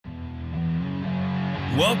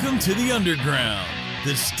Welcome to the Underground,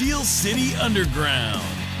 the Steel City Underground,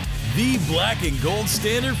 the black and gold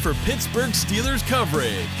standard for Pittsburgh Steelers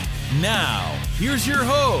coverage. Now, here's your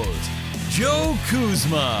host, Joe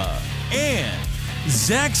Kuzma and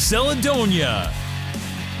Zach Celadonia.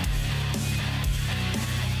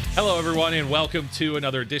 Hello, everyone, and welcome to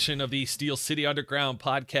another edition of the Steel City Underground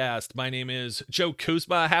podcast. My name is Joe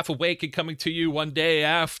Kuzma, half awake and coming to you one day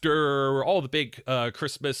after all the big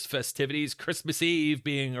Christmas festivities, Christmas Eve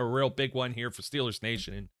being a real big one here for Steelers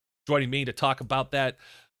Nation. And joining me to talk about that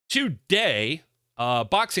today,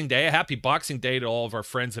 Boxing Day, a happy Boxing Day to all of our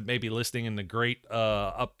friends that may be listening in the great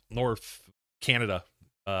up north Canada.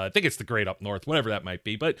 I think it's the great up north, whatever that might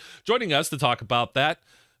be. But joining us to talk about that,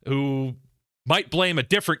 who might blame a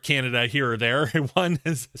different Canada here or there. One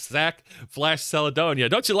is Zach Flash Celadonia.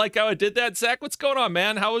 Don't you like how I did that, Zach? What's going on,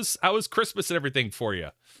 man? How was Christmas and everything for you?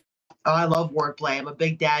 Oh, I love wordplay. I'm a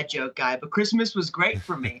big dad joke guy, but Christmas was great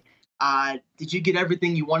for me. Did you get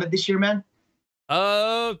everything you wanted this year, man?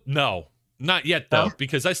 No, not yet though, No?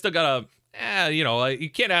 because I still gotta, you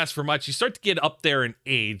can't ask for much. You start to get up there in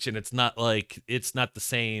age, and it's not the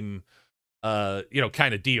same,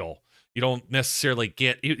 kind of deal. You don't necessarily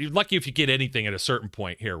get, you're lucky if you get anything at a certain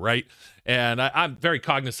point here, right? And I'm very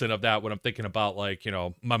cognizant of that when I'm thinking about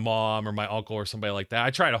my mom or my uncle or somebody like that.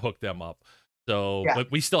 I try to hook them up. So, Yeah.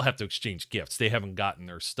 But we still have to exchange gifts. They haven't gotten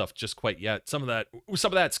their stuff just quite yet. Some of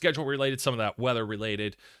that schedule related, some of that weather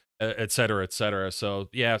related, et cetera, et cetera. So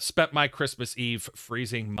yeah, spent my Christmas Eve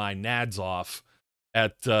freezing my nads off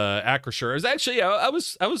at Acrisure. It was actually, I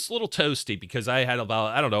was a little toasty because I had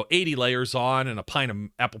about 80 layers on and a pint of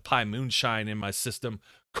apple pie moonshine in my system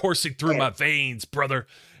coursing through my veins, brother.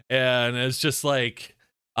 And it's just like,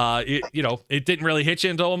 it didn't really hit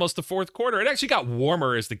you until almost the fourth quarter. It actually got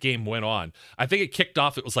warmer as the game went on. I think it kicked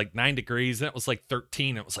off, it was like 9 degrees, then it was like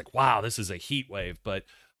 13. It was like, wow, this is a heat wave. But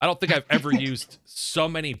I don't think I've ever used so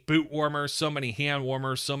many boot warmers, so many hand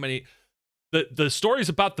warmers, so many. The stories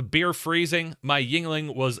about the beer freezing, my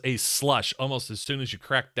Yingling was a slush almost as soon as you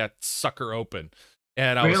cracked that sucker open.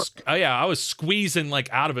 And I was squeezing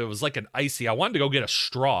out of it. It was like an icy. I wanted to go get a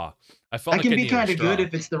straw. I felt That like can I be needed a kind of straw. good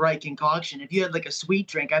if it's the right concoction. If you had a sweet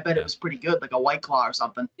drink, I bet it was pretty good, like a White Claw or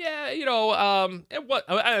something. Yeah,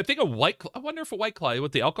 I think I wonder if a White Claw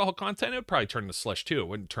with the alcohol content, it would probably turn to slush too. It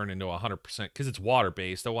wouldn't turn into 100% because it's water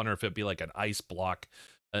based. I wonder if it'd be like an ice block.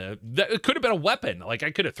 That it could have been a weapon. I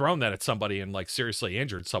could have thrown that at somebody and seriously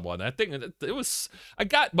injured someone. That thing, it was. I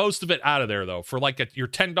got most of it out of there though. For your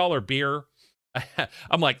 $10 beer,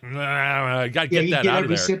 I'm like, nah, I gotta get that out of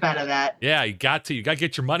there. Sip out of that. Yeah, you got to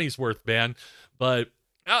get your money's worth, man. But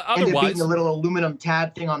And otherwise, beating the little aluminum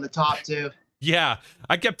tab thing on the top too. yeah,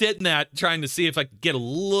 I kept hitting that, trying to see if I could get a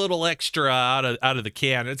little extra out of the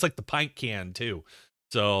can. It's like the pint can too.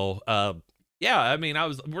 So, yeah, I mean,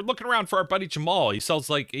 we're looking around for our buddy Jamal. He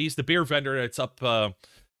sells he's the beer vendor that's up, on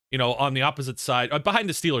the opposite side, behind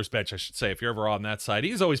the Steelers bench, I should say, if you're ever on that side.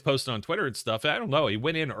 He's always posting on Twitter and stuff. I don't know. He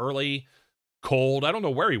went in early, cold. I don't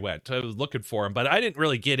know where he went. I was looking for him, but I didn't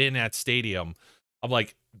really get in at stadium. I'm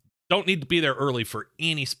like, don't need to be there early for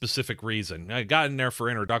any specific reason. I got in there for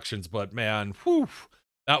introductions, but man, whew,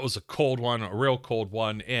 that was a cold one, a real cold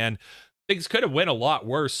one. And things could have went a lot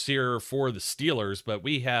worse here for the Steelers, but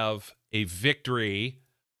we have a victory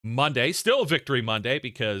Monday, still a victory Monday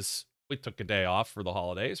because we took a day off for the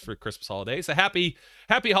holidays, for Christmas holidays. A happy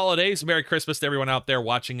holidays. Merry Christmas to everyone out there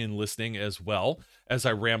watching and listening as well as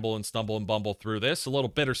I ramble and stumble and bumble through this. A little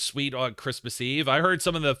bittersweet on Christmas Eve. I heard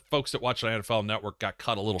some of the folks that watch the NFL Network got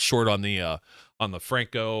cut a little short on the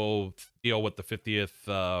Franco deal with the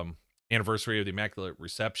 50th anniversary of the Immaculate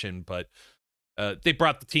Reception, but they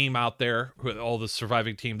brought the team out there, all the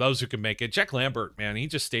surviving team, those who can make it. Jack Lambert, man, he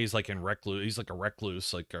just stays in recluse. He's like a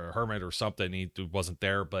recluse, like a hermit or something. He wasn't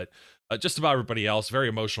there, but just about everybody else. Very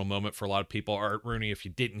emotional moment for a lot of people. Art Rooney, if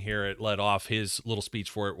you didn't hear it, led off his little speech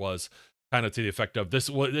for it, was kind of to the effect of, this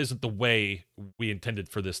isn't the way we intended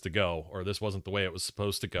for this to go, or this wasn't the way it was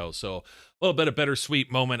supposed to go. So a little bit of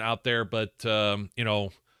bittersweet moment out there, but a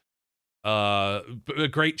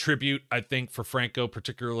great tribute, I think, for Franco,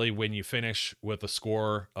 particularly when you finish with a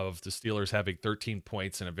score of the Steelers having 13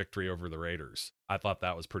 points and a victory over the Raiders. I thought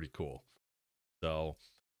that was pretty cool. So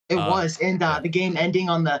It was. And the game ending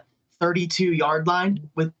on the 32-yard line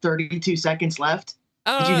with 32 seconds left.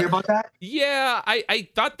 Did you hear about that? Yeah, I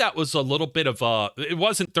thought that was a little bit of it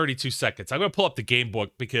wasn't 32 seconds. I'm going to pull up the game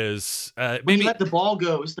book because When you maybe let the ball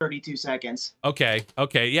go, it was 32 seconds. okay.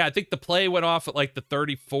 Yeah, I think the play went off at like the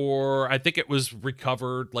 34. I think it was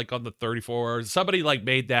recovered like on the 34. Somebody like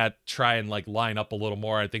made that try and like line up a little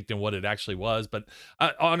more, I think, than what it actually was. But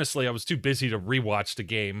honestly, I was too busy to rewatch the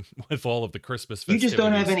game with all of the Christmas You festivities. just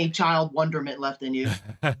don't have any child wonderment left in you.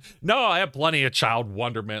 No, I have plenty of child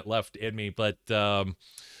wonderment left in me, but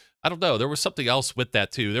I don't know. There was something else with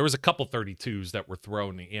that too. There was a couple 32s that were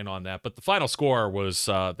thrown in on that, but the final score was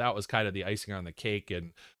that was kind of the icing on the cake.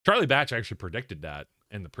 And Charlie Batch actually predicted that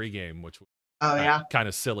in the pregame, which was Oh, yeah? kind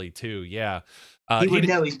of silly too. Yeah, He would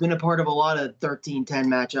know. He's been a part of a lot of 13-10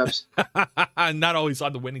 matchups. not always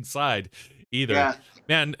on the winning side either. Yeah.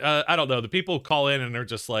 Man, I don't know. The people call in and they're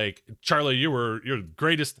just like, Charlie, you're the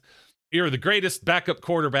greatest. You're the greatest backup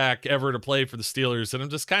quarterback ever to play for the Steelers, and I'm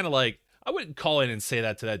just kind of like, I wouldn't call in and say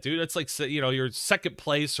that to that dude. It's like, you know, you're second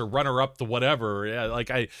place or runner up to whatever. Yeah,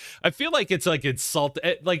 like I feel like it's like insult,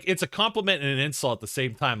 like it's a compliment and an insult at the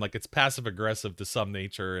same time. Like it's passive aggressive to some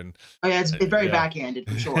nature. And Oh, yeah, it's very backhanded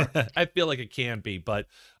for sure. I feel like it can be, but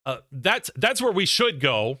that's where we should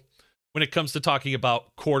go when it comes to talking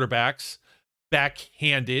about quarterbacks,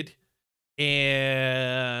 backhanded,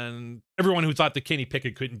 and everyone who thought that Kenny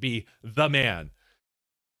Pickett couldn't be the man.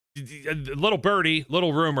 Little birdie,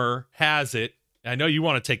 little rumor has it, I know you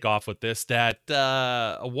want to take off with this, that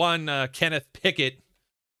one Kenneth Pickett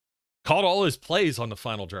called all his plays on the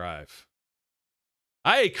final drive.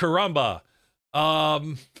 Ay, caramba.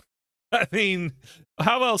 I mean,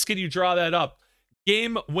 how else can you draw that up?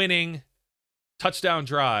 Game-winning touchdown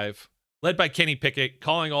drive led by Kenny Pickett,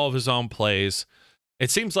 calling all of his own plays.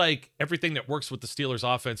 It seems like everything that works with the Steelers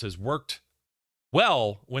offense has worked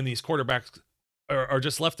well when these quarterbacks are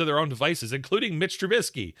just left to their own devices, including Mitch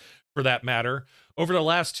Trubisky, for that matter, over the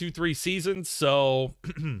last 2-3 seasons. So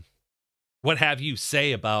what have you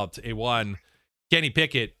say about Kenny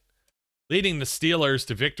Pickett leading the Steelers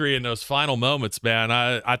to victory in those final moments, man?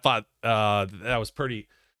 I thought that was pretty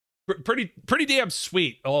damn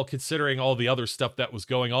sweet, all considering all the other stuff that was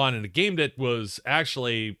going on in a game that was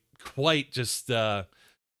actually quite just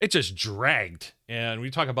it just dragged. And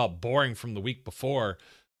we talk about boring from the week before.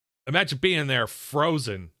 Imagine being there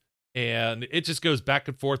frozen, and it just goes back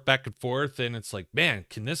and forth, and it's like, man,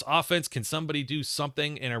 can somebody do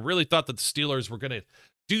something? And I really thought that the Steelers were going to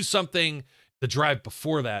do something the drive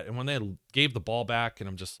before that, and when they gave the ball back, and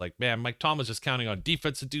I'm just like, man, Mike Tomlin's just counting on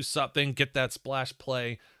defense to do something, get that splash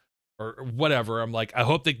play, or whatever. I'm like, I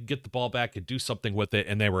hope they can get the ball back and do something with it,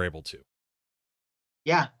 and they were able to.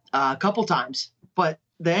 Yeah, a couple times, but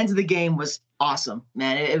the end of the game was awesome,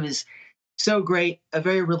 man. It was so great, a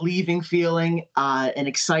very relieving feeling, an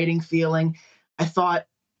exciting feeling. I thought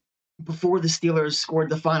before the Steelers scored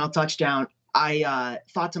the final touchdown, I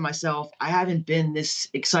thought to myself, I haven't been this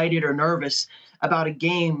excited or nervous about a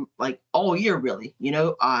game like all year, really. You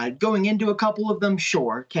know, going into a couple of them,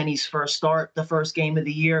 sure, Kenny's first start, the first game of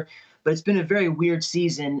the year, but it's been a very weird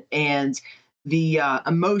season, and the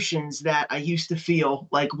emotions that I used to feel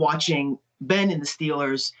like watching Ben and the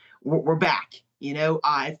Steelers were back. You know,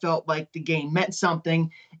 I felt like the game meant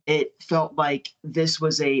something. It felt like this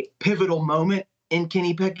was a pivotal moment in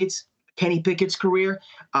Kenny Pickett's career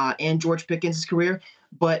and George Pickens' career.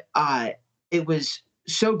 But it was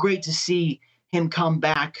so great to see him come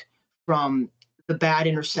back from the bad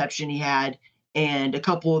interception he had and a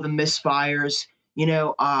couple of the misfires. You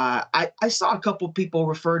know, I saw a couple of people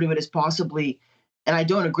refer to it as possibly, and I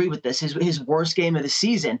don't agree with this, his worst game of the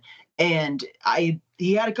season. And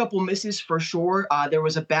he had a couple misses for sure. There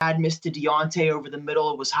was a bad miss to Deontay over the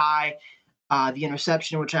middle. It was high. The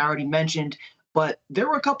interception, which I already mentioned. But there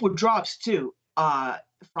were a couple of drops too.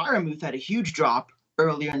 Freiermuth had a huge drop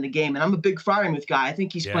earlier in the game, and I'm a big Freiermuth guy. I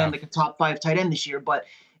think he's playing like a top 5 tight end this year. But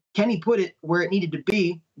Kenny put it where it needed to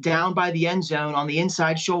be, down by the end zone on the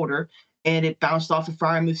inside shoulder, and it bounced off of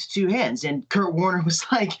Freiermuth's 2 hands. And Kurt Warner was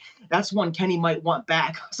like, that's one Kenny might want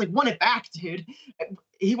back. I was like, want it back, dude.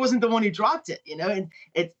 He wasn't the one who dropped it, you know, and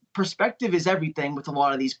perspective is everything with a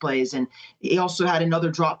lot of these plays. And he also had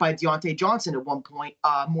another drop by Deontay Johnson at one point,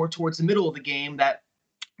 more towards the middle of the game, that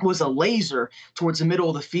was a laser towards the middle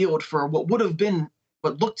of the field for what would have been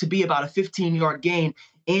what looked to be about a 15-yard gain.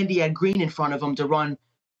 And he had Green in front of him to run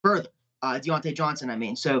further, Deontay Johnson, I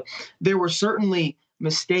mean. So there were certainly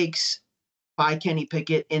mistakes by Kenny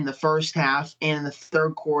Pickett in the first half and in the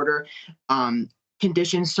third quarter.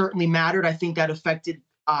 Conditions certainly mattered. I think that affected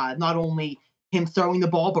not only him throwing the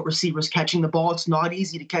ball, but receivers catching the ball. It's not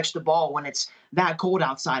easy to catch the ball when it's that cold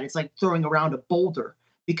outside. It's like throwing around a boulder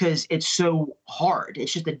because it's so hard.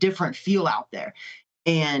 It's just a different feel out there.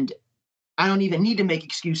 And I don't even need to make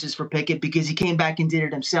excuses for Pickett because he came back and did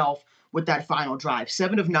it himself with that final drive.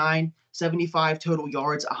 7 of 9, 75 total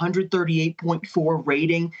yards, 138.4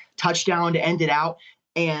 rating, touchdown to end it out.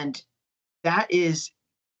 And that is,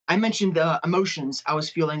 I mentioned the emotions I was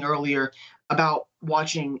feeling earlier about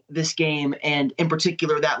watching this game, and in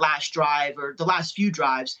particular that last drive or the last few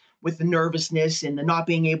drives with the nervousness and the not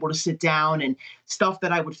being able to sit down and stuff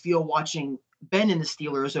that I would feel watching Ben and the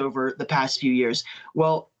Steelers over the past few years.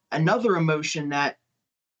 Well, another emotion that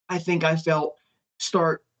I think I felt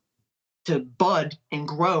start to bud and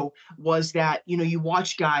grow was that, you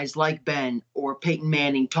watch guys like Ben or Peyton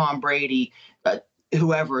Manning, Tom Brady,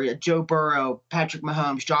 whoever, Joe Burrow, Patrick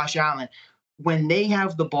Mahomes, Josh Allen, when they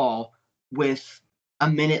have the ball with a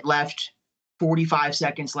minute left, 45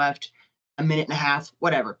 seconds left, a minute and a half,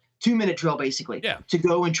 whatever, 2 minute drill basically, Yeah. to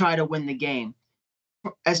go and try to win the game.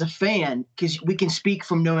 As a fan, because we can speak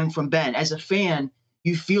from knowing from Ben, as a fan,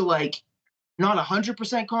 you feel like not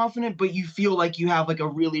 100% confident, but you feel like you have like a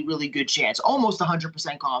really, really good chance, almost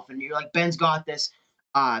 100% confident. You're like, Ben's got this,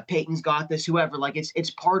 Peyton's got this, whoever. Like it's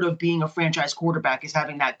part of being a franchise quarterback is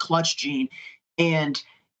having that clutch gene. And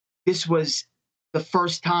this was the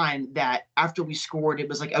first time that after we scored, it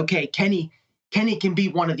was like, okay, Kenny can be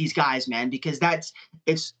one of these guys, man, because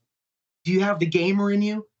it's. Do you have the gamer in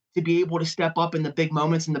you to be able to step up in the big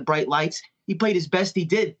moments and the bright lights? He played his best he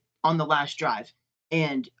did on the last drive.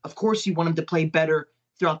 And of course, you want him to play better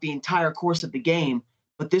throughout the entire course of the game.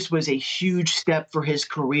 But this was a huge step for his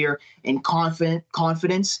career in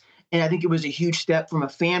confidence. And I think it was a huge step from a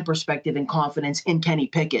fan perspective and confidence in Kenny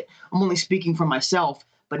Pickett. I'm only speaking for myself,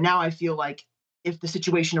 but now I feel like if the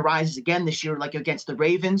situation arises again this year, like against the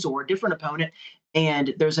Ravens or a different opponent,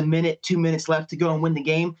 and there's a minute, 2 minutes left to go and win the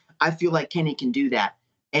game, I feel like Kenny can do that.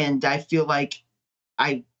 And I feel like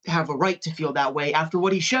I have a right to feel that way after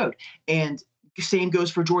what he showed. And same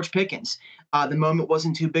goes for George Pickens. The moment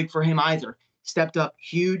wasn't too big for him either. Stepped up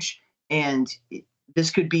huge, and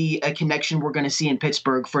this could be a connection we're going to see in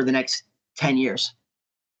Pittsburgh for the next 10 years.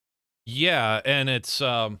 Yeah, and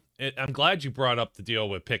I'm glad you brought up the deal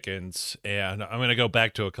with Pickens, and I'm going to go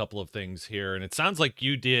back to a couple of things here. And it sounds like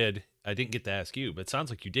you did. I didn't get to ask you, but it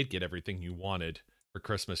sounds like you did get everything you wanted for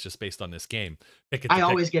Christmas just based on this game. I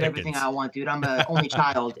always get everything I want, dude. I'm an only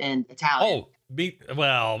child and Italian.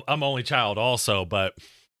 Well, I'm only child also, but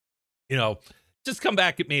just come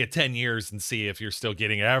back at me at 10 years and see if you're still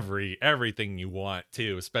getting everything you want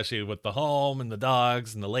too, especially with the home and the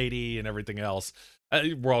dogs and the lady and everything else.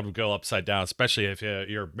 The world would go upside down, especially if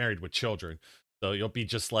you're married with children. So you'll be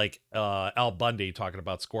just like Al Bundy talking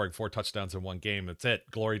about scoring 4 touchdowns in one game. That's it.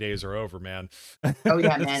 Glory days are over, man. Oh,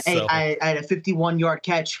 yeah, man. Hey, I had a 51-yard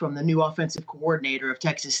catch from the new offensive coordinator of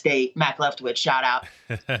Texas State, Mac Leftwich. Shout out.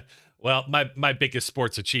 Well, my biggest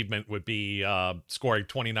sports achievement would be scoring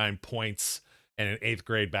 29 points in an 8th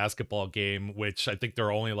grade basketball game, which I think there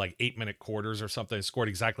are only like 8-minute quarters or something. I scored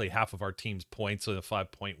exactly half of our team's points in a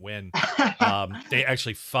 5-point win. They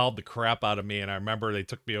actually fouled the crap out of me, and I remember they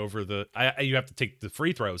took me over you have to take the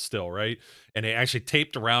free throws still, right? And they actually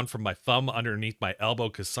taped around from my thumb underneath my elbow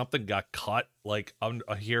because something got cut like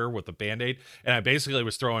here with a Band-Aid, and I basically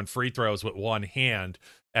was throwing free throws with one hand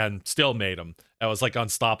and still made them. I was like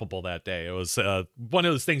unstoppable that day. It was one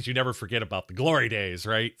of those things you never forget about, the glory days,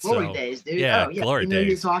 right? Glory days, dude. Yeah, glory days.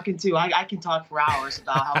 You're talking to. I can talk for hours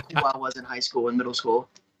about how cool I was in high school and middle school.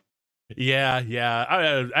 Yeah.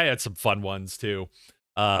 I had some fun ones too.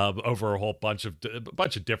 Over a whole bunch of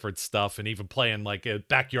different stuff, and even playing like a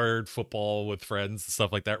backyard football with friends and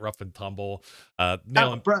stuff like that, rough and tumble.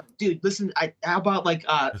 Bro, dude, listen. How about like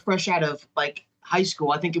fresh out of like high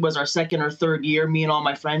school? I think it was our 2nd or 3rd year. Me and all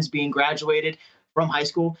my friends being graduated from high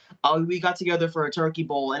school. We got together for a turkey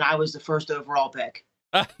bowl, and I was the first overall pick.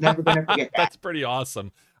 Never gonna forget that. That's pretty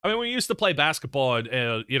awesome. I mean, we used to play basketball,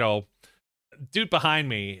 and dude behind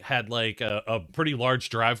me had like a pretty large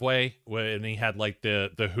driveway, and he had like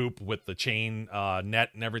the hoop with the chain net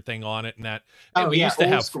and everything on it, and that. And we used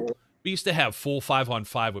to have full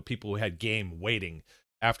 5-on-5 with people who had game waiting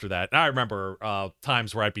after that. And I remember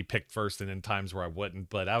times where I'd be picked first and then times where I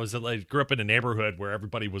wouldn't, but I grew up in a neighborhood where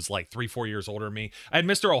everybody was like 3-4 years older than me. I had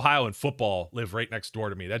Mr. Ohio in football live right next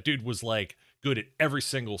door to me. That dude was like good at every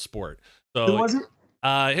single sport. So who was it?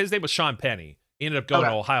 His name was Sean Penny. He ended up going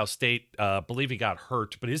to Ohio State. Believe he got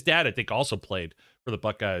hurt, but his dad, I think, also played for the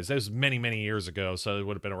Buckeyes. That was many, many years ago, so it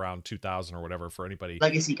would have been around 2000 or whatever for anybody.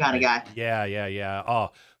 Legacy kind of guy. Yeah.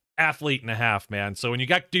 Oh, athlete and a half, man. So when you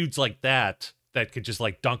got dudes like that could just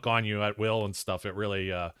like dunk on you at will and stuff, it really.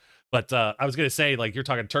 But I was gonna say, like, you're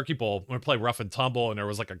talking turkey bowl. When we play rough and tumble, and there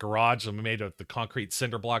was like a garage and we made the concrete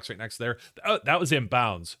cinder blocks right next there. That was in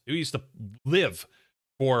bounds. We used to live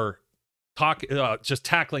for just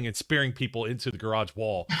tackling and spearing people into the garage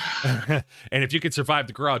wall. And if you could survive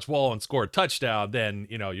the garage wall and score a touchdown, then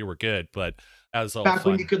you were good. But as back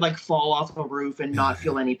when you could like fall off a roof and not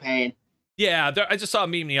feel any pain. Yeah, I just saw a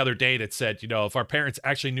meme the other day that said, if our parents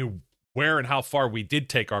actually knew where and how far we did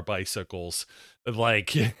take our bicycles,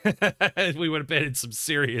 like we would have been in some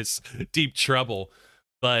serious deep trouble.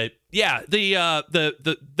 But yeah,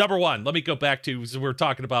 the number one, let me go back to, so we're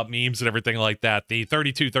talking about memes and everything like that. The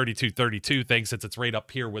 32 thing, since it's right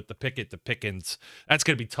up here with the Pickett to Pickens, that's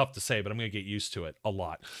going to be tough to say, but I'm going to get used to it a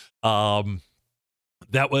lot.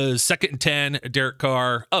 That was 2nd and 10. Derek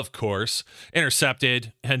Carr, of course,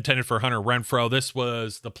 intercepted, intended for Hunter Renfrow.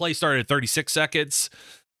 The play started at 36 seconds.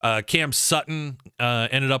 Cam Sutton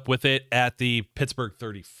ended up with it at the Pittsburgh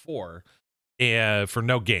 34 for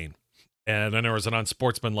no gain. And then there was an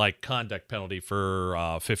unsportsmanlike conduct penalty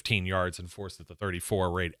for 15 yards enforced at the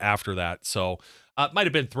 34 right after that. So it might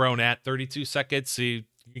have been thrown at 32 seconds. You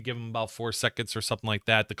could give him about 4 seconds or something like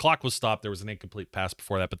that. The clock was stopped. There was an incomplete pass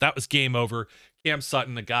before that, but that was game over. Cam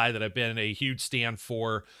Sutton, a guy that I've been a huge stand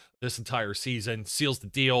for this entire season, seals the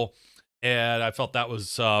deal. And I felt that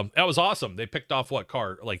was awesome. They picked off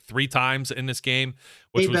Carr like 3 times in this game.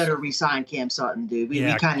 They better re-sign Cam Sutton, dude. We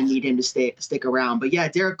kind of need him to stick around. But yeah,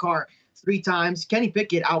 Derek Carr 3 times. Kenny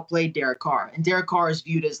Pickett outplayed Derek Carr. And Derek Carr is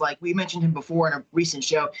viewed as, like we mentioned him before in a recent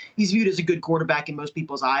show, he's viewed as a good quarterback in most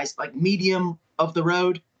people's eyes, like medium of the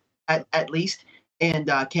road at least.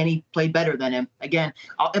 And Kenny played better than him. Again,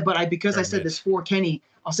 because I said this for Kenny,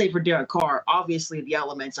 I'll say for Derek Carr, obviously the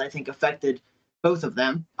elements I think affected both of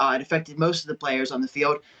them. It affected most of the players on the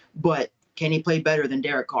field, but Kenny played better than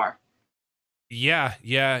Derek Carr. Yeah,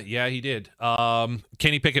 he did.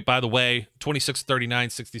 Kenny Pickett, by the way, 26-39,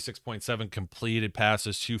 66.7 completed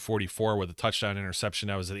passes, 244 with a touchdown interception.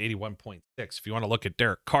 That was at 81.6. If you want to look at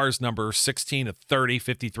Derek Carr's number, 16 of 30,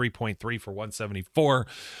 53.3 for 174.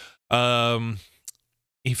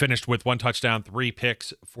 He finished with 1 touchdown, 3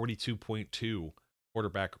 picks, 42.2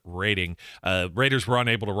 quarterback rating. Raiders were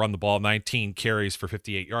unable to run the ball, 19 carries for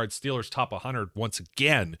 58 yards. Steelers top 100 once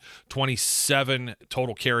again, 27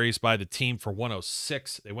 total carries by the team for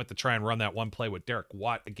 106. They went to try and run that one play with Derek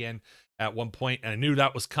Watt again at one point, and I knew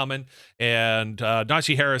that was coming. And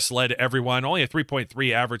Najee Harris led everyone, only a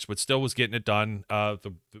 3.3 average, but still was getting it done.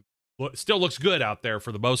 Still looks good out there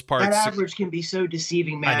for the most part. That average can be so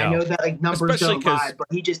deceiving, man. I know that like numbers especially don't lie, but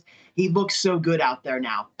he looks so good out there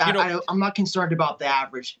now. I'm not concerned about the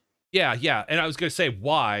average. Yeah. And I was going to say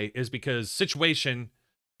why is because situation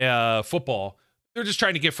football, they're just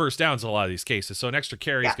trying to get first downs in a lot of these cases. So an extra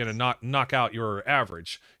carry is going to knock out your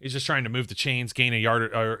average. He's just trying to move the chains, gain a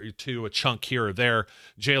yard or two, a chunk here or there.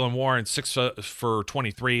 Jaylen Warren, 6 for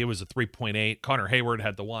 23. It was a 3.8. Connor Hayward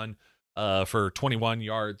had the one for 21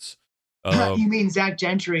 yards. You mean Zach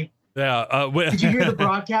Gentry? Yeah. Did you hear the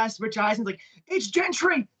broadcast? Rich Eisen's like, it's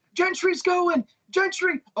Gentry. Gentry's going.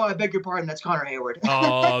 Gentry. Oh, I beg your pardon. That's Connor Hayward.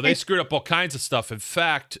 Oh, they screwed up all kinds of stuff. In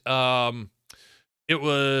fact, it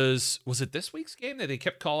was it this week's game that they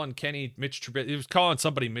kept calling Kenny Mitch Trubisky? He was calling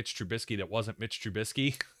somebody Mitch Trubisky that wasn't Mitch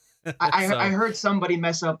Trubisky. I heard somebody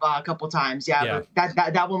mess up a couple times. Yeah. But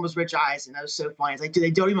that one was Rich Eisen. That was so funny. It's like, dude,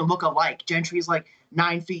 they don't even look alike. Gentry's like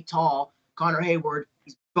 9 feet tall. Connor Hayward,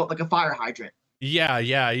 he's built like a fire hydrant. Yeah,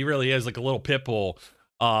 he really is like a little pit bull.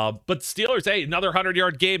 But Steelers, hey, another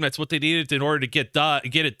 100-yard game. That's what they needed in order to get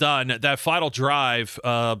it done. That final drive,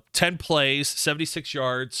 10 plays, 76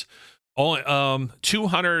 yards, only 2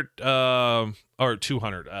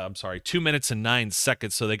 minutes and 9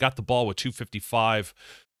 seconds. So they got the ball with 2:55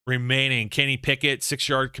 remaining. Kenny Pickett,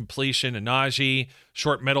 6-yard completion, and Najee,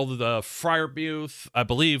 short middle to the Freiermuth. I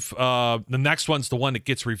believe the next one's the one that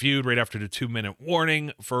gets reviewed right after the 2-minute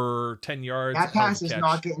warning for 10 yards. That pass is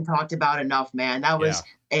not getting talked about enough, man. That was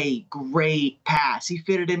a great pass. He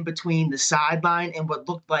fitted in between the sideline and what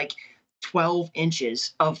looked like 12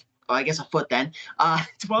 inches of, I guess a foot then,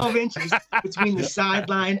 12 inches between the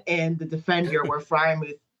sideline and the defender where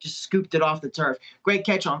Freiermuth just scooped it off the turf. Great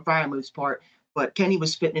catch on Freiermuth's part. But Kenny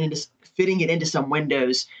was fitting it into some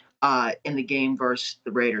windows in the game versus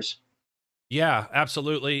the Raiders. Yeah,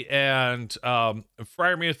 absolutely. And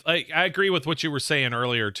Freiermuth, I agree with what you were saying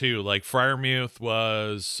earlier too. Like Freiermuth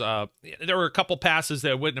was, there were a couple passes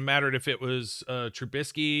that wouldn't have mattered if it was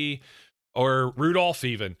Trubisky or Rudolph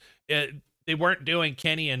even. They weren't doing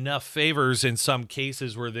Kenny enough favors in some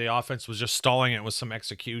cases where the offense was just stalling it with some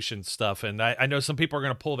execution stuff. And I know some people are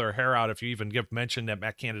going to pull their hair out if you even give mention that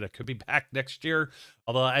Matt Canada could be back next year,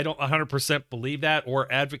 although I don't 100% believe that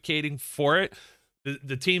or advocating for it.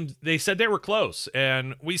 The team, they said they were close,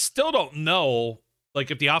 and we still don't know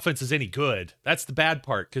like if the offense is any good. That's the bad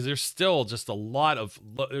part, because there's still just a lot of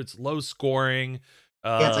it's low scoring,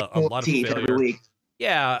 Yeah, it's like a lot of teeth every failure. week.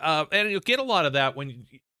 Yeah, and you'll get a lot of that when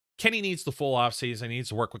Kenny needs the full offseason. He needs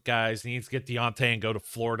to work with guys. He needs to get Deontay and go to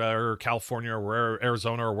Florida or California or where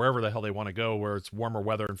Arizona or wherever the hell they want to go, where it's warmer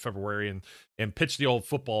weather in February, and pitch the old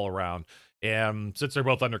football around. And since they're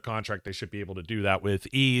both under contract, they should be able to do that with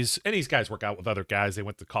ease. And these guys work out with other guys they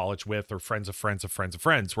went to college with, or friends of friends of friends of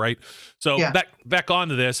friends, right? So Yeah. back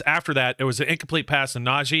onto this. After that, there was an incomplete pass to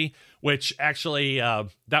Najee, which actually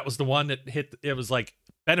that was the one that hit. It was like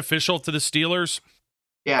beneficial to the Steelers.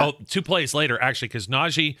 Yeah. Oh, 2 plays later, actually, because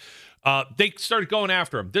Najee, they started going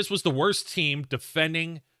after him. This was the worst team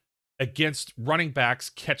defending against running backs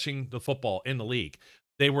catching the football in the league.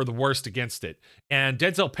 They were the worst against it. And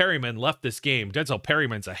Denzel Perryman left this game. Denzel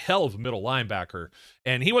Perryman's a hell of a middle linebacker,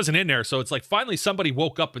 and he wasn't in there. So it's like finally somebody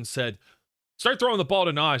woke up and said, start throwing the ball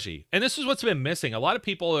to Najee. And this is what's been missing. A lot of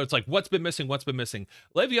people, it's like, what's been missing? What's been missing?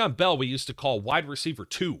 Le'Veon Bell, we used to call wide receiver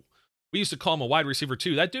 2. We used to call him a wide receiver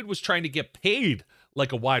 2. That dude was trying to get paid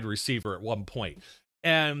like a wide receiver at one point.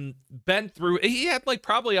 And he had like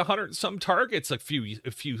probably 100 some targets a few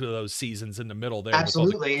of those seasons in the middle there.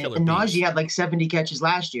 Absolutely. And Najee had like 70 catches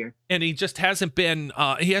last year. And he just hasn't been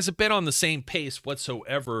on the same pace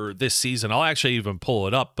whatsoever this season. I'll actually even pull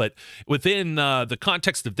it up, but within the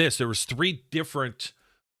context of this, there was three different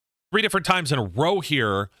times in a row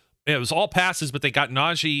here. It was all passes, but they got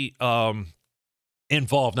Najee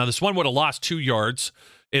involved. Now this one would have lost 2 yards.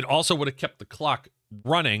 It also would have kept the clock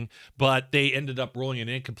running, but they ended up rolling an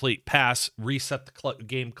incomplete pass, reset the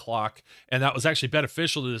game clock, and that was actually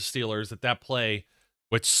beneficial to the Steelers that play,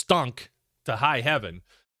 which stunk to high heaven,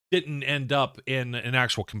 didn't end up in an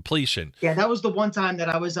actual completion. Yeah, that was the one time that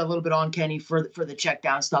I was a little bit on Kenny for the check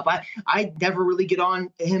down stuff. I never really get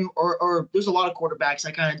on him, or there's a lot of quarterbacks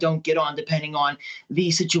I kind of don't get on depending on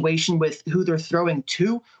the situation with who they're throwing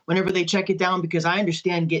to whenever they check it down, because I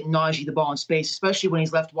understand getting Najee the ball in space, especially when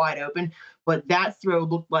he's left wide open. But that throw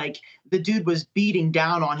looked like the dude was beating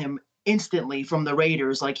down on him instantly from the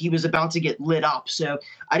Raiders, like he was about to get lit up. So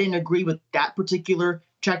I didn't agree with that particular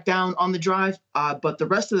check down on the drive. But the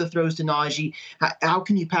rest of the throws to Najee, how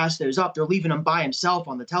can you pass those up? They're leaving him by himself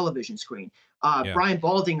on the television screen. Brian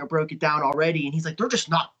Baldinger broke it down already, and he's like, they're just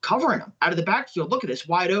not covering him out of the backfield. Look at this,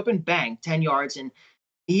 wide open, bang, 10 yards. And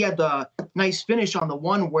he had the nice finish on the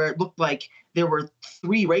one where it looked like there were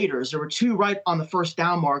 3 Raiders. There were 2 right on the first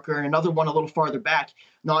down marker and another one a little farther back.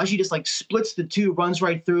 Najee just like splits the 2, runs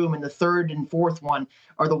right through him, and the third and fourth one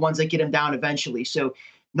are the ones that get him down eventually. So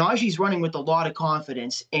Najee's running with a lot of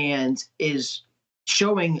confidence and is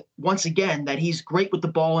showing once again that he's great with the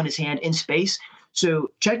ball in his hand in space.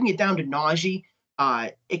 So checking it down to Najee,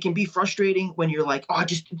 it can be frustrating when you're like, oh,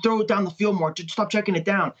 just throw it down the field more, just stop checking it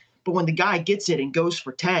down. But when the guy gets it and goes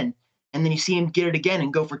for 10, and then you see him get it again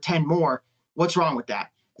and go for 10 more, what's wrong with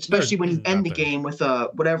that? Especially when you end the game with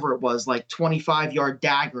whatever it was, like 25-yard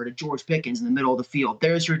dagger to George Pickens in the middle of the field.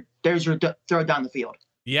 There's your throw down the field.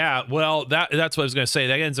 Yeah, well, that's what I was going to say.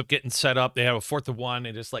 That ends up getting set up. They have a 4th and 1,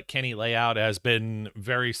 and just like Kenny lay out, has been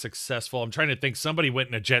very successful. I'm trying to think. Somebody went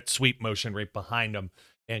in a jet sweep motion right behind him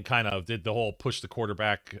and kind of did the whole push the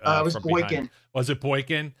quarterback. It was Boykin. Behind. Was it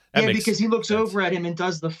Boykin? Yeah, because he looks over at him and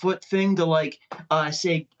does the foot thing to like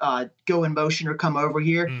say go in motion or come over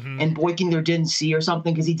here. Mm-hmm. And Boykin there didn't see or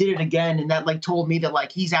something, because he did it again, and that like told me that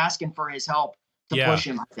like he's asking for his help to push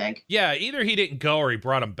him, I think. Yeah, either he didn't go or he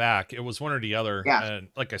brought him back. It was one or the other. Yeah. And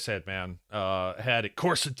like I said, man, had it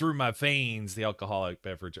coursing through my veins, the alcoholic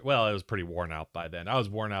beverage. Well, it was pretty worn out by then. I was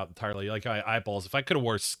worn out entirely. Like my eyeballs. If I could have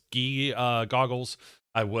wore ski goggles,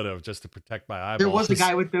 I would have, just to protect my eyeballs. There was the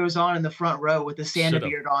guy with those on in the front row with the Santa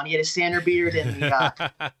beard on. He had a Santa beard and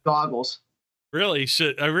the goggles. Really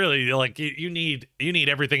should. I really like you need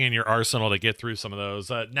everything in your arsenal to get through some of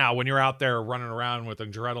those. Now, when you're out there running around with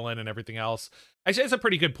adrenaline and everything else, actually, that's a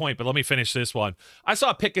pretty good point. But let me finish this one. I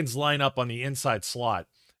saw Pickens line up on the inside slot,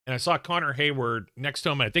 and I saw Connor Hayward next to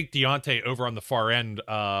him, and I think Deontay over on the far end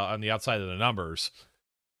on the outside of the numbers.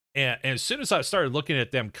 And as soon as I started looking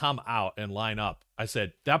at them come out and line up, I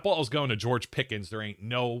said, that ball is going to George Pickens. There ain't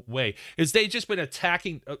no way. Is they just been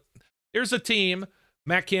attacking. There's a team,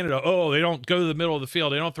 Matt Canada. Oh, they don't go to the middle of the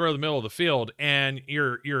field. They don't throw the middle of the field. And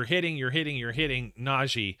you're hitting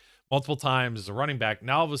Najee multiple times as a running back.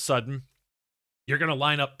 Now all of a sudden, you're going to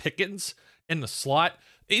line up Pickens in the slot.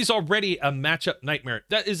 He's already a matchup nightmare.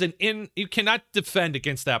 That is you cannot defend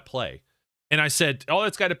against that play. And I said, all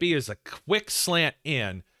it's got to be is a quick slant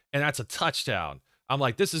in, and that's a touchdown. I'm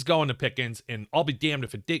like, this is going to Pickens, and I'll be damned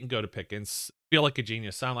if it didn't go to Pickens. Feel like a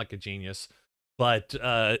genius, sound like a genius. But,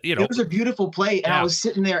 it was a beautiful play. And I was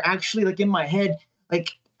sitting there actually like in my head,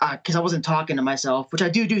 like, because I wasn't talking to myself, which I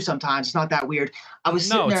do sometimes. It's not that weird. I was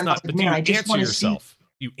sitting No, there it's and I was not. like, But do man, you I just answer want to see yourself?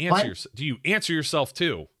 You answer what? yourself. Do you answer yourself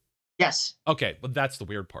too? Yes. Okay, but that's the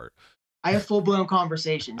weird part. I have full blown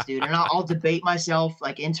conversations, dude, and I'll debate myself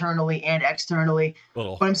like internally and externally.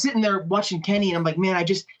 Little. But I'm sitting there watching Kenny, and I'm like, man,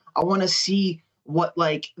 I want to see what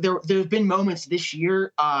like there've been moments this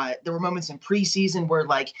year. There were moments in preseason where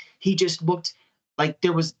like he just looked like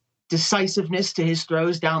there was decisiveness to his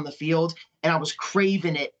throws down the field, and I was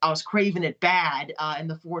craving it. I was craving it bad in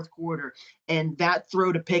the fourth quarter, and that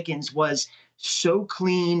throw to Pickens was so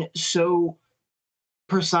clean, so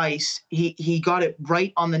precise. He got it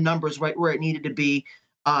right on the numbers, right where it needed to be.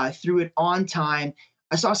 Threw it on time.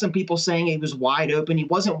 I saw some people saying he was wide open. He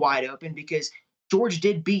wasn't wide open because George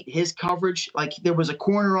did beat his coverage. Like there was a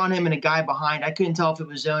corner on him and a guy behind. I couldn't tell if it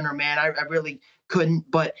was zone or man. I really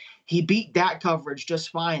couldn't, but he beat that coverage just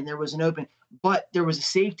fine. There was an open, but there was a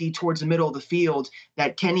safety towards the middle of the field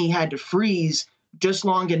that Kenny had to freeze just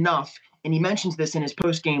long enough. And he mentions this in his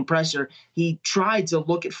post-game presser. He tried to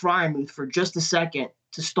look at Freiermuth for just a second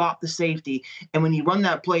to stop the safety. And when you run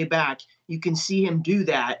that play back, you can see him do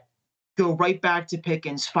that, go right back to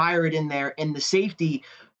Pickens, fire it in there. And the safety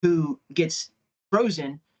who gets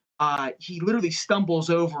frozen, he literally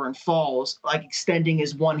stumbles over and falls, like extending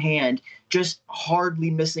his one hand, just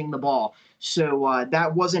hardly missing the ball. So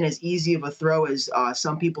that wasn't as easy of a throw as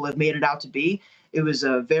some people have made it out to be. It was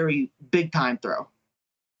a very big time throw.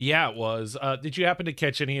 Yeah, it was. Did you happen to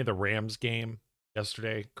catch any of the Rams game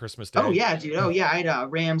yesterday, Christmas Day? Oh yeah, dude. Oh yeah, I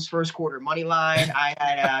had Rams first quarter money line. I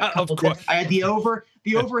had a Of couple. course. I had the over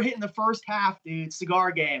hit in the first half, dude.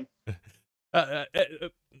 Cigar game.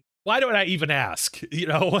 Why don't I even ask? You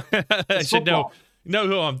know, I should know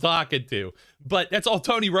who I'm talking to. But that's all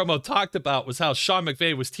Tony Romo talked about was how Sean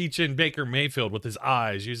McVay was teaching Baker Mayfield with his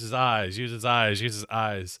eyes, use his eyes, use his eyes, use his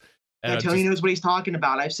eyes. Yeah, Tony knows what he's talking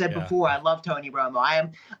about. I've said before, I love Tony Romo.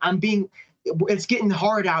 It's getting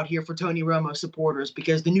hard out here for Tony Romo supporters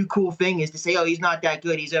because the new cool thing is to say, oh, he's not that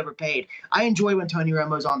good, he's overpaid. I enjoy when Tony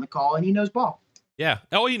Romo's on the call and he knows ball. Yeah.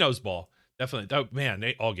 Oh, he knows ball. Definitely. Oh, man,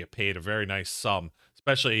 they all get paid a very nice sum,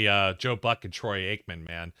 especially Joe Buck and Troy Aikman,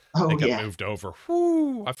 man. They got moved over.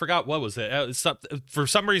 Whew, I forgot what was it. For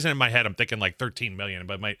some reason in my head, I'm thinking like 13 million,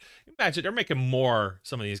 but imagine they're making more,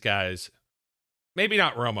 some of these guys. Maybe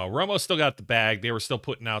not Romo. Romo still got the bag. They were still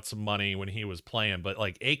putting out some money when he was playing. But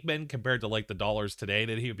like Aikman, compared to like the dollars today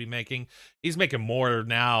that he would be making, he's making more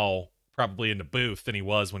now probably in the booth than he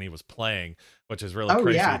was when he was playing, which is really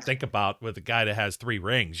crazy to think about with a guy that has 3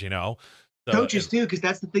 rings, you know? So, coaches too, because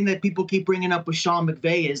that's the thing that people keep bringing up with Sean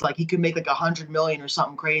McVay is like he could make like $100 million or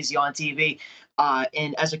something crazy on TV.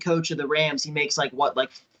 And as a coach of the Rams, he makes like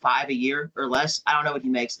 5 a year or less. I don't know what he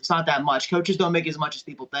makes. It's not that much. Coaches don't make as much as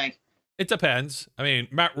people think. It depends. I mean,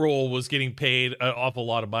 Matt Rule was getting paid an awful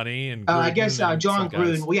lot of money, and I guess John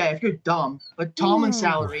Gruden. Well, yeah, if you're dumb, but Tomlin's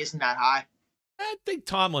salary isn't that high. I think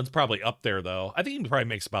Tomlin's probably up there though. I think he probably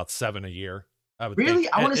makes about 7 a year. I would really.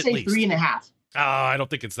 Think, I want to say 3.5. Oh, I don't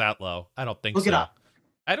think it's that low. I don't think so. Look it up.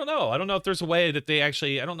 I don't know. I don't know if there's a way that they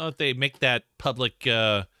actually. I don't know if they make that public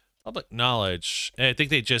knowledge. I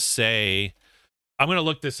think they just say. I'm going to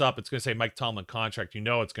look this up. It's going to say Mike Tomlin contract. You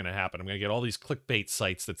know it's going to happen. I'm going to get all these clickbait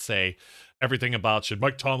sites that say everything about should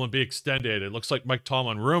Mike Tomlin be extended. It looks like Mike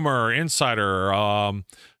Tomlin rumor or insider.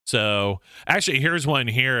 So actually, here's one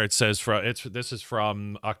here. It says this is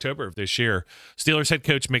from October of this year. Steelers head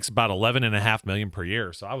coach makes about $11.5 million per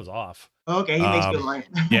year. So I was off. Okay, he makes good money.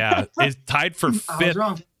 Yeah, is tied for 5th. I was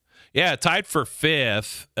wrong. Yeah, tied for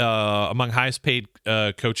 5th among highest paid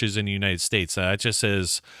coaches in the United States. It just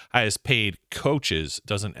says highest paid coaches,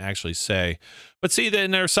 doesn't actually say. But see,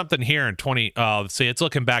 then there's something here in see, it's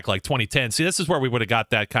looking back like 2010. See, this is where we would have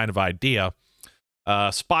got that kind of idea.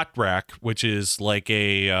 Spot Rack, which is like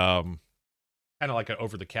a kind of like an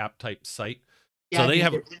over the cap type site. Yeah, so they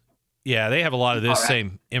have a lot of this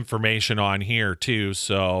same information on here too.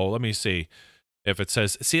 So let me see. If it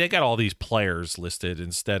says, see, they got all these players listed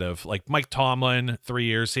instead of like Mike Tomlin, 3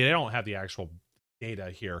 years. See, they don't have the actual data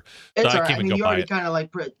here. It's all right. I mean, you already kind of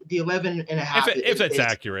like the 11.5. If it's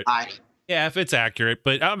accurate. Yeah, if it's accurate.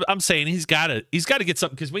 But I'm saying he's got to get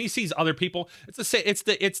something because when he sees other people,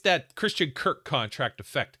 it's that Christian Kirk contract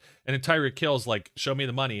effect. And then Tyreek Hill's like, show me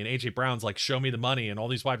the money. And AJ Brown's like, show me the money. And all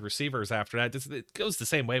these wide receivers after that. It goes the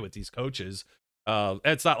same way with these coaches.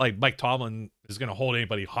 It's not like Mike Tomlin is going to hold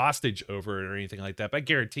anybody hostage over it or anything like that. But I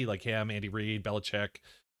guarantee like him, Andy Reid, Belichick,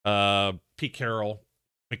 Pete Carroll,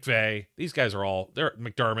 McVay, these guys are all there.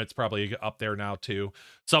 McDermott's probably up there now too.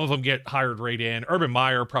 Some of them get hired right in. Urban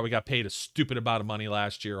Meyer probably got paid a stupid amount of money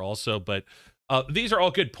last year also, but these are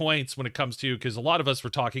all good points when it comes to, because a lot of us were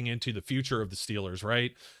talking into the future of the Steelers,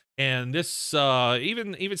 right? And this,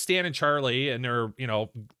 even Stan and Charlie, and they're,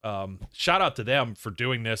 shout out to them for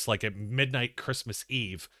doing this like at midnight Christmas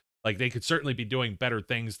Eve. Like, they could certainly be doing better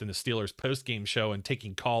things than the Steelers post-game show and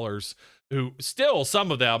taking callers who still,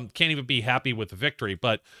 some of them, can't even be happy with the victory.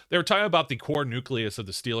 But they were talking about the core nucleus of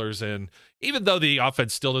the Steelers, and even though the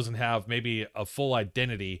offense still doesn't have maybe a full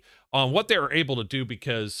identity on what they were able to do,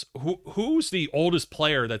 because who's the oldest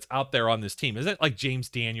player that's out there on this team? Isn't it like James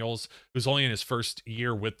Daniels, who's only in his first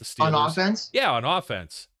year with the Steelers? On offense? Yeah, on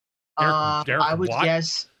offense. Derek I would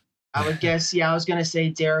Watt? I would guess, yeah, I was going to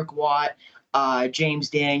say Derek Watt, James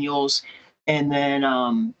Daniels, and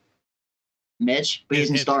then Mitch, but he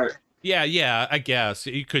doesn't start. Yeah, I guess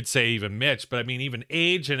you could say even Mitch, but I mean, even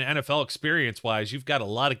age and NFL experience wise, you've got a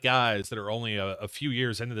lot of guys that are only a few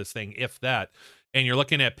years into this thing, if that. And you're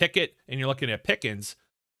looking at Pickett and you're looking at Pickens,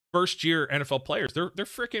 first year NFL players. They're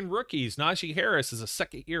freaking rookies. Najee Harris is a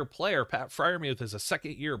second year player. Pat Freiermuth is a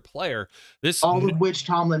second year player. All of which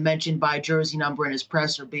Tomlin mentioned by jersey number in his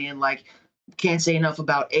presser, being like, can't say enough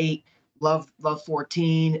about 8. Love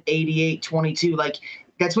 14, 88, 22. Like,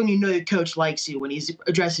 that's when you know the coach likes you, when he's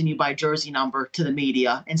addressing you by jersey number to the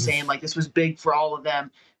media and saying, like, this was big for all of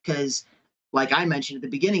them. Because, like I mentioned at the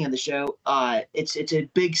beginning of the show, it's a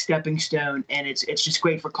big stepping stone, and it's just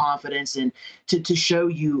great for confidence and to show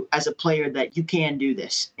you as a player that you can do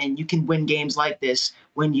this and you can win games like this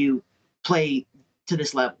when you play to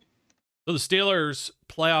this level. So the Steelers'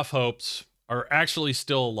 playoff hopes are actually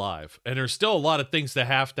still alive, and there's still a lot of things that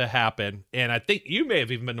have to happen. And I think you may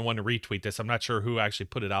have even been the one to retweet this. I'm not sure who actually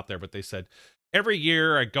put it out there, but they said, every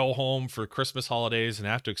year I go home for Christmas holidays and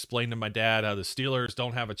I have to explain to my dad how the Steelers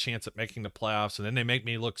don't have a chance at making the playoffs, and then they make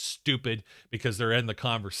me look stupid because they're in the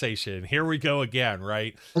conversation. Here we go again,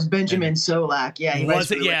 right? It was Benjamin Solak. Yeah, he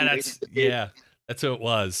was it. Yeah, that's who it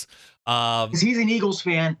was. He's an Eagles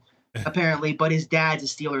fan, apparently, but his dad's a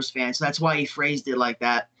Steelers fan, so that's why he phrased it like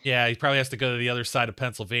that. Yeah, he probably has to go to the other side of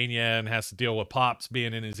Pennsylvania and has to deal with Pops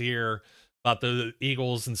being in his ear about the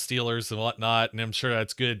Eagles and Steelers and whatnot. And I'm sure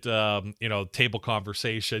that's good, table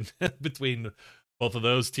conversation between both of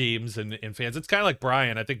those teams and fans. It's kind of like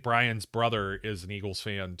Brian. I think Brian's brother is an Eagles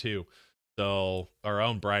fan too. So our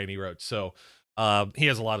own Brian he wrote. So he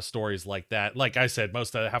has a lot of stories like that. Like I said,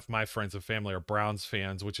 half of my friends and family are Browns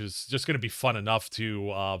fans, which is just going to be fun enough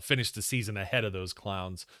to finish the season ahead of those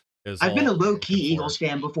clowns. I've been a low-key Eagles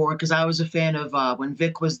fan before because I was a fan of when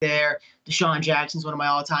Vic was there. Deshaun Jackson's one of my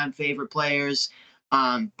all-time favorite players.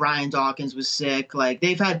 Brian Dawkins was sick. Like,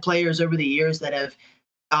 they've had players over the years that have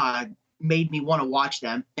made me want to watch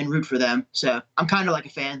them and root for them. So I'm kind of like a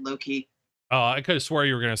fan, low-key. Oh, I could have swore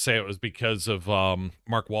you were going to say it was because of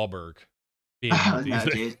Mark Wahlberg being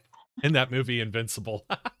in that movie Invincible.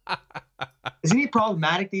 Isn't he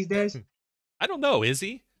problematic these days? I don't know. Is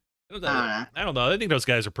he? I don't know. I think those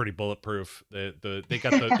guys are pretty bulletproof. They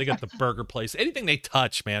got the burger place. Anything they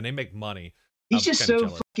touch, man, they make money. He's just so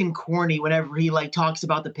fucking corny whenever he like talks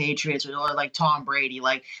about the Patriots or like Tom Brady.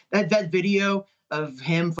 Like that video of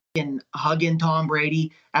him fucking hugging Tom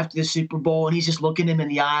Brady after the Super Bowl, and he's just looking him in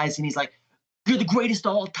the eyes, and he's like, "You're the greatest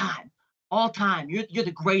of all time. All time. You're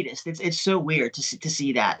the greatest." It's so weird to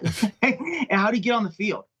see that. And how do you get on the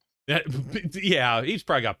field? Yeah, he's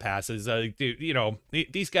probably got passes. Dude,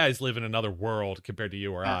 these guys live in another world compared to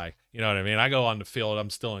you or I. You know what I mean? I go on the field,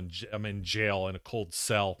 I'm in jail in a cold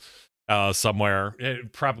cell somewhere,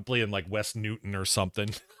 probably in like West Newton or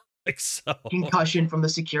something. Like so. Concussion from the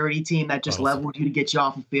security team that just leveled you to get you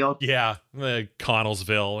off the field. Yeah,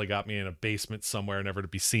 Connellsville. They got me in a basement somewhere, never to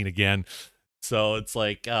be seen again. So it's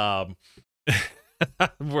like, but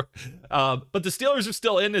the Steelers are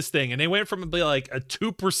still in this thing, and they went from like a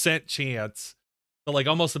 2% chance to like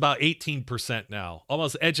almost about 18% now,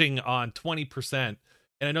 almost edging on 20%. And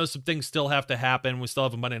I know some things still have to happen. We still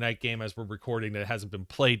have a Monday night game as we're recording that hasn't been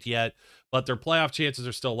played yet, but their playoff chances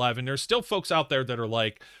are still alive. And there's still folks out there that are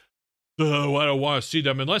like, oh, I don't want to see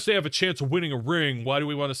them unless they have a chance of winning a ring. Why do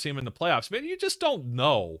we want to see them in the playoffs? Man, you just don't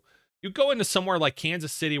know. You go into somewhere like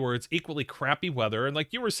Kansas City where it's equally crappy weather, and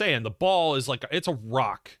like you were saying, the ball is like, it's a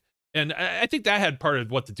rock. And I think that had part of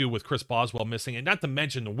what to do with Chris Boswell missing, and not to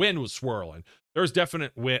mention the wind was swirling. There's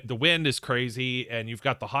definite wind. The wind is crazy, and you've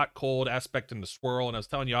got the hot, cold aspect in the swirl. And I was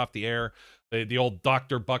telling you off the air, the old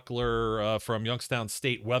Dr. Buckler from Youngstown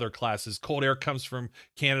State weather classes, cold air comes from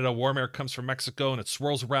Canada, warm air comes from Mexico, and it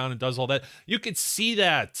swirls around and does all that. You could see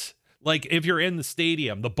that. Like if you're in the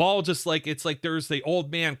stadium, the ball just like, it's like there's the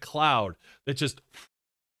old man cloud that just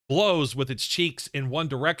blows with its cheeks in one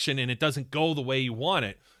direction and it doesn't go the way you want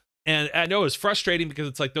it. And I know it's frustrating because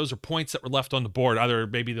it's like those are points that were left on the board. Either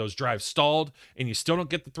maybe those drives stalled and you still don't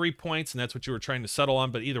get the 3 points, and that's what you were trying to settle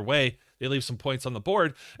on. But either way, they leave some points on the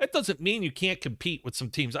board. It doesn't mean you can't compete with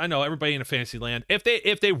some teams. I know everybody in a fantasy land, if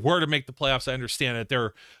they were to make the playoffs, I understand that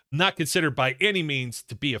they're not considered by any means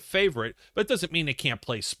to be a favorite, but it doesn't mean they can't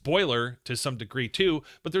play spoiler to some degree too.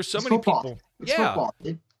 But there's so It's many football. people. It's Yeah. football.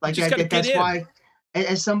 Like just gotta that's get in. why,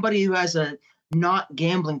 as somebody who has a not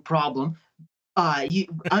gambling problem,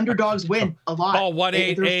 underdogs win a lot. Call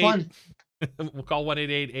They're 1-888. fun. We'll call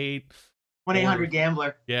 1-888.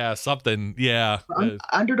 1-800-GAMBLER. Yeah, something. Yeah.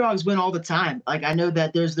 Underdogs win all the time. Like, I know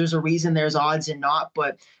that there's a reason there's odds and not,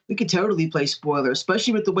 but we could totally play spoiler,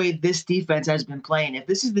 especially with the way this defense has been playing. If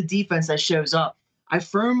this is the defense that shows up, I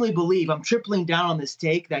firmly believe, I'm tripling down on this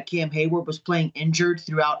take, that Cam Hayward was playing injured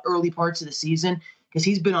throughout early parts of the season because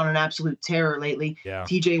he's been on an absolute terror lately. Yeah.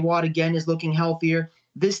 TJ Watt again is looking healthier.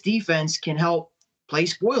 This defense can help play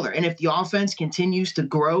spoiler. And if the offense continues to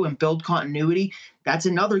grow and build continuity, that's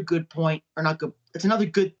another good point, or not good. It's another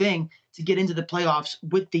good thing to get into the playoffs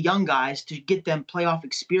with the young guys, to get them playoff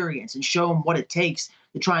experience and show them what it takes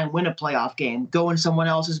to try and win a playoff game. Go in someone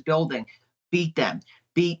else's building, beat them,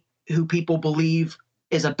 beat who people believe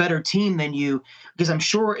is a better team than you. Because I'm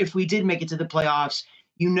sure if we did make it to the playoffs,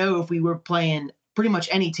 if we were playing pretty much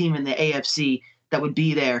any team in the AFC that would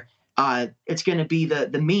be there, it's going to be the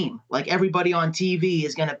meme. Like, everybody on TV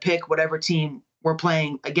is going to pick whatever team we're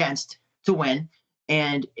playing against to win.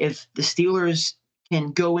 And if the Steelers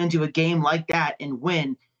can go into a game like that and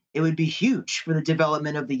win, it would be huge for the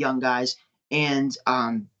development of the young guys, and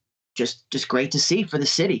just great to see for the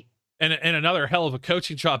city. And another hell of a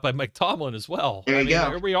coaching job by Mike Tomlin as well. There you go.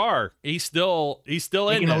 Here we are. He's still in this.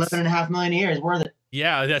 $11.5 million a year is worth it.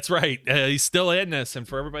 Yeah, that's right. He's still in this, and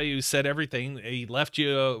for everybody who said everything, he left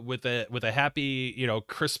you with a happy,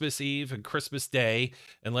 Christmas Eve and Christmas Day,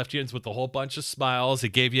 and left you with a whole bunch of smiles. He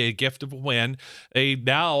gave you a gift of a win. They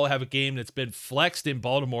now have a game that's been flexed in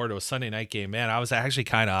Baltimore to a Sunday night game. Man, I was actually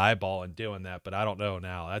kind of eyeballing doing that, but I don't know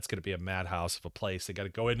now. That's going to be a madhouse of a place. They got to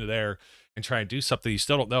go into there and try and do something. You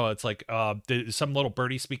still don't know. It's like some little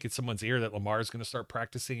birdie speak in someone's ear that Lamar is going to start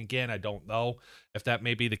practicing again. I don't know if that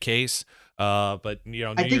may be the case. But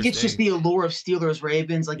I think it's just the allure of Steelers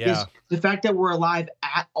Ravens. Like, the fact that we're alive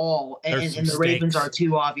at all, and the Ravens are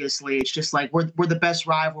too. Obviously, it's just like we're the best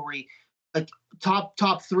rivalry, like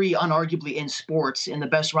top three, unarguably, in sports, and the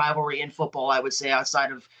best rivalry in football, I would say,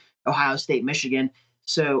 outside of Ohio State, Michigan.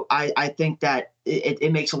 So I think that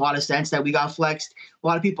it makes a lot of sense that we got flexed. A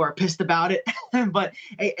lot of people are pissed about it, but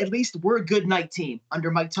at least we're a good night team under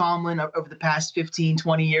Mike Tomlin over the past 15,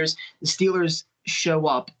 20 years. The Steelers show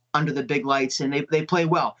up under the big lights, and they play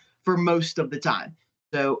well for most of the time.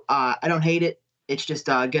 So I don't hate it. It's just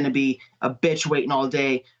going to be a bitch waiting all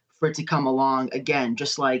day for it to come along again,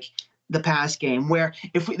 just like the past game, where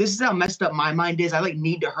this is how messed up my mind is. I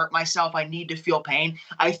need to hurt myself. I need to feel pain.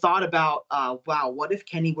 I thought about, wow, what if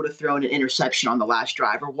Kenny would have thrown an interception on the last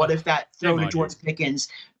drive? Or what if that throw to George Pickens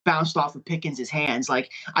bounced off of Pickens' hands?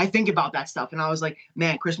 Like, I think about that stuff, and I was like,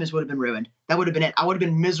 man, Christmas would have been ruined. That would have been it. I would have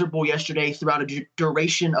been miserable yesterday throughout a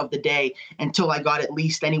duration of the day until I got at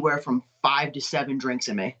least anywhere from 5 to 7 drinks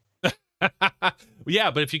in me.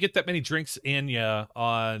 Yeah, but if you get that many drinks in you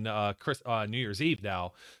on New Year's Eve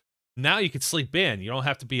now you can sleep in. You don't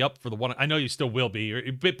have to be up for the one. I know you still will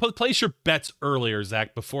be. Place your bets earlier,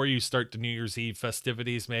 Zach, before you start the New Year's Eve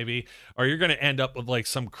festivities, maybe, or you're going to end up with like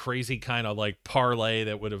some crazy kind of like parlay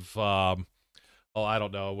that would have, I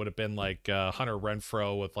don't know, it would have been like Hunter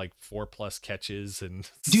Renfrow with like 4+ catches and.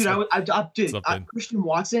 Dude, Christian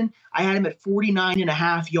Watson, I had him at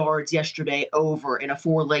 49.5 yards yesterday over in a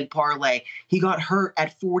 4-leg parlay. He got hurt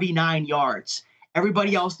at 49 yards.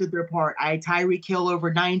 Everybody else did their part. I had Tyreek Hill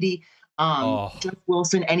over 90. Jeff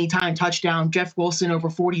Wilson, anytime touchdown. Jeff Wilson over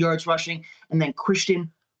 40 yards rushing. And then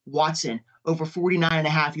Christian Watson over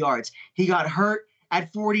 49.5 yards. He got hurt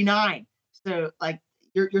at 49. So, like,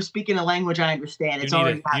 you're speaking a language I understand.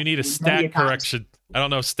 You need a stat correction. I don't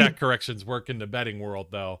know if stat corrections work in the betting world,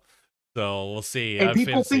 though. So we'll see. And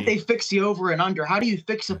people think they fix the over and under. How do you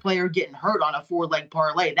fix a player getting hurt on a 4-leg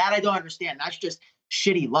parlay? That I don't understand. That's just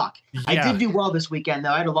shitty luck. Yeah. I did do well this weekend,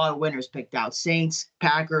 though. I had a lot of winners picked out. Saints,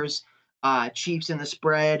 Packers, Chiefs in the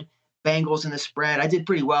spread, Bengals in the spread. I did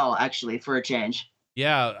pretty well, actually, for a change.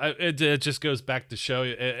 Yeah, it just goes back to show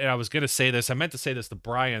you. And I was going to say this. I meant to say this to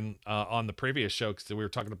Brian on the previous show because we were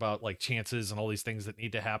talking about like chances and all these things that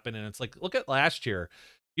need to happen. And it's like, look at last year.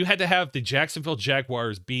 you had to have the Jacksonville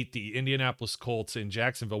Jaguars beat the Indianapolis Colts in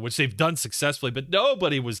Jacksonville, which they've done successfully, but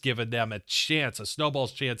nobody was giving them a chance, a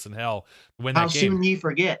snowball's chance in hell to win that game. How soon you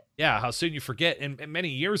forget? Yeah, how soon you forget. And many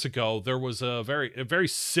years ago, there was a very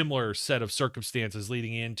similar set of circumstances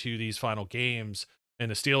leading into these final games, and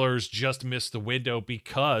the Steelers just missed the window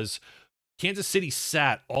because Kansas City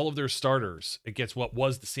sat all of their starters against what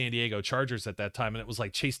was the San Diego Chargers at that time. And it was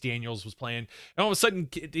like Chase Daniels was playing. And all of a sudden,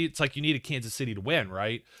 it's like you needed Kansas City to win,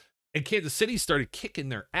 right? And Kansas City started kicking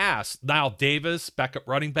their ass. Niall Davis, backup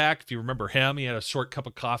running back, if you remember him, he had a short cup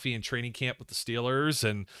of coffee in training camp with the Steelers.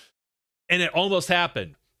 And it almost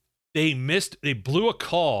happened. They blew a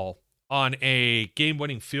call on a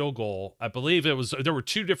game-winning field goal. I believe there were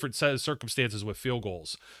two different set of circumstances with field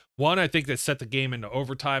goals. One, I think, that set the game into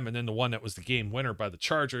overtime, and then the one that was the game winner by the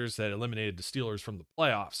Chargers that eliminated the Steelers from the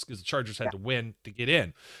playoffs because the Chargers had to win to get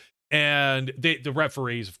in. And the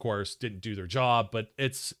referees, of course, didn't do their job, but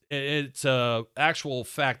it's a actual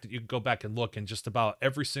fact that you can go back and look in just about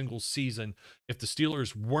every single season. If the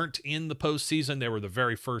Steelers weren't in the postseason, they were the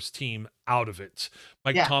very first team out of it.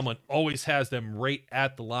 Mike Tomlin always has them right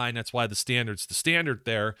at the line. That's why the standard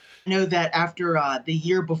there. I know that after the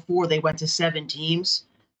year before they went to 7 teams,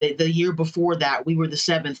 the year before that, we were the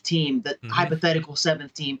 7th team, the hypothetical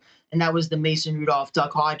 7th team, and that was the Mason Rudolph,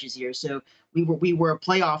 Duck Hodges year. So we were a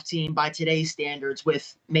playoff team by today's standards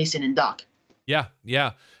with Mason and Duck. Yeah,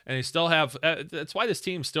 and they still have. That's why this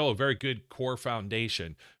team's still a very good core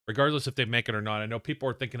foundation, regardless if they make it or not. I know people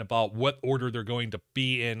are thinking about what order they're going to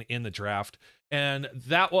be in the draft, and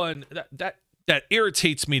that one that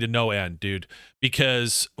irritates me to no end, dude.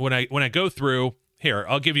 Because when I go through. Here,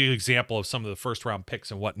 I'll give you an example of some of the first round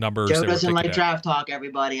picks and what numbers. Joe doesn't like draft talk,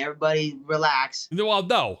 everybody. Everybody relax. Well,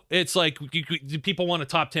 no. It's like people want a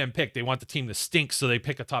top 10 pick. They want the team to stink, so they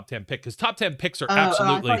pick a top 10 pick. Because top 10 picks are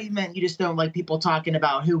absolutely... I thought you meant you just don't like people talking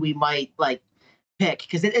about who we might pick.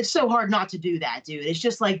 Because it's so hard not to do that, dude. It's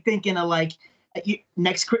just like thinking of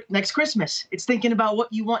next Christmas. It's thinking about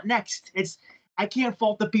what you want next. I can't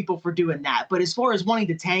fault the people for doing that. But as far as wanting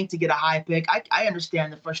to tank to get a high pick, I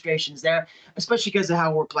understand the frustrations there, especially because of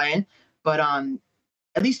how we're playing. But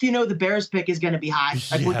at least the Bears pick is going to be high.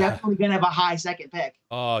 We're definitely going to have a high second pick.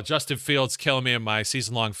 Oh, Justin Fields killing me in my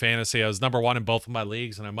season-long fantasy. I was number 1 in both of my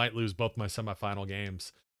leagues, and I might lose both my semifinal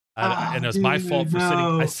games. And it was my fault for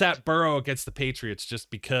sitting. I sat Burrow against the Patriots just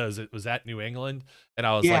because it was at New England. And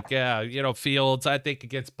I was like, Fields, I think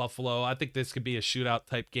against Buffalo, I think this could be a shootout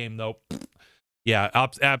type game, though. Yeah,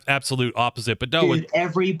 absolute opposite. But no, dude,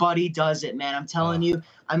 everybody does it, man. I'm telling you,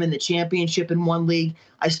 I'm in the championship in one league.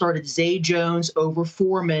 I started Zay Jones over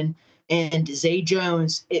Foreman, and Zay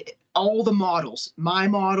Jones, all the models, my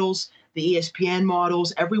models, the ESPN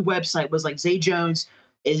models, every website was like Zay Jones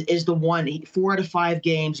is the one. 4 out of 5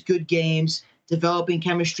 games, good games, developing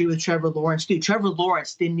chemistry with Trevor Lawrence. Dude, Trevor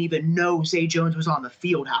Lawrence didn't even know Zay Jones was on the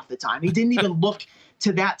field half the time. He didn't even look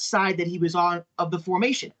to that side that he was on of the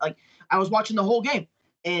formation. I was watching the whole game,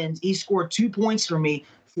 and he scored 2 points for me.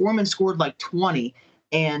 Foreman scored 20,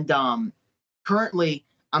 and currently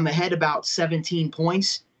I'm ahead about 17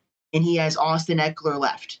 points, and he has Austin Eckler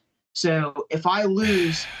left. So if I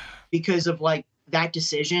lose because of that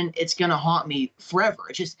decision, it's gonna haunt me forever.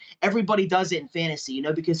 It's just everybody does it in fantasy,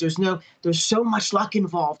 because there's so much luck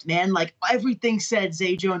involved, man. Everything said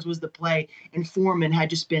Zay Jones was the play, and Foreman had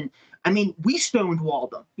just been. We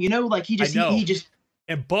stonewalled him. He just.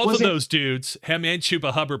 And both of those dudes, him and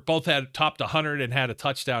Chuba Hubbard, both had topped 100 and had a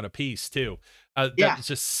touchdown apiece too. That's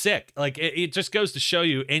just sick. It just goes to show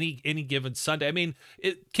you any given Sunday.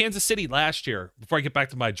 Kansas City last year, before I get back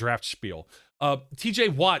to my draft spiel,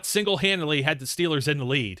 TJ Watt single-handedly had the Steelers in the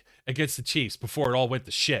lead against the Chiefs before it all went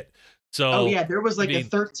to shit. So, there was a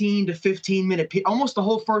 13 to 15 minute, almost the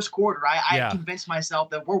whole first quarter. I convinced myself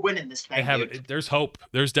that we're winning this thing. There's hope.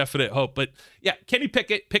 There's definite hope. But yeah, Kenny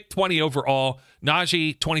Pickett picked 20 overall.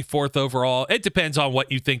 Najee 24th overall. It depends on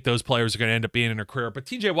what you think those players are going to end up being in their career. But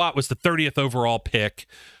TJ Watt was the 30th overall pick.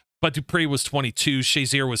 But Dupree was 22.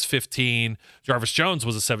 Shazier was 15. Jarvis Jones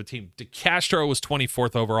was a 17. DeCastro was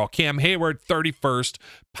 24th overall. Cam Hayward 31st.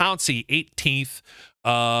 Pouncey 18th.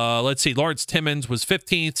 Let's see. Lawrence Timmons was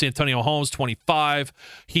 15th. Antonio Holmes 25.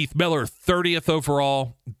 Heath Miller 30th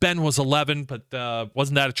overall. Ben was 11, but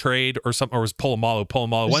wasn't that a trade or something? Or was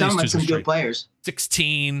Polamalu? One of these two some good players.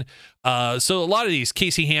 16. So a lot of these.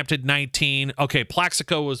 Casey Hampton 19. Okay,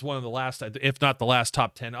 Plaxico was one of the last, if not the last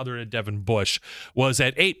top 10, other than Devin Bush, was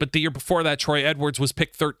at 8. But the year before that, Troy Edwards was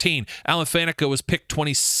picked 13. Alan Faneca was picked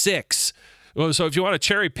 26. So if you want to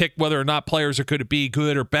cherry pick whether or not players are going to be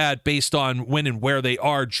good or bad based on when and where they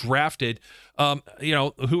are drafted,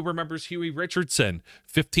 who remembers Huey Richardson,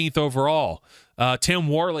 15th overall? Tim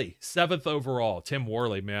Worley, 7th overall. Tim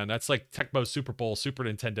Worley, man, that's like Tecmo Super Bowl, Super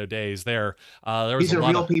Nintendo days there. There was These are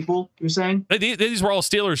real people, you're saying? These were all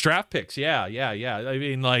Steelers draft picks. Yeah. I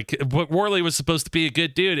mean, like, Worley was supposed to be a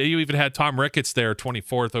good dude. You even had Tom Ricketts there,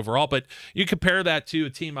 24th overall. But you compare that to a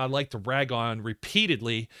team I'd like to rag on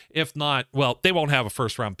repeatedly, if not, well, they won't have a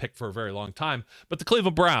first-round pick for a very long time. But the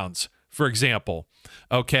Cleveland Browns, for example,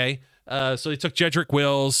 okay? So they took Jedrick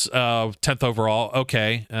Wills, 10th overall.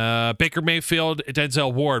 Okay. Baker Mayfield,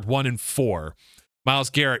 Denzel Ward, 1 and 4.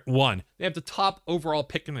 Myles Garrett, 1. They have the top overall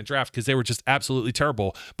pick in the draft because they were just absolutely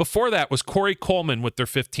terrible. Before that was Corey Coleman with their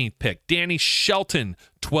 15th pick. Danny Shelton,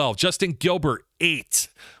 12. Justin Gilbert, 8.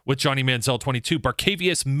 With Johnny Manziel, 22.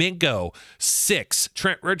 Barkevius Mingo, 6.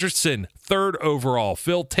 Trent Richardson, 3rd overall.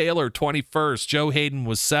 Phil Taylor, 21st. Joe Hayden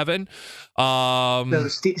was 7.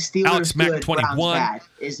 Steelers Alex Mack, good, 21. Browns bad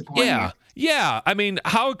is the point. Yeah. Yeah, I mean,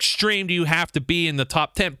 how extreme do you have to be in the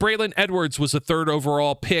top 10? Braylon Edwards was a 3rd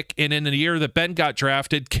overall pick, and in the year that Ben got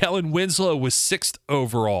drafted, Kellen Winslow was 6th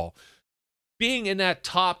overall. Being in that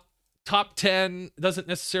top 10 doesn't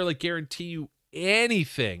necessarily guarantee you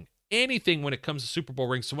anything when it comes to Super Bowl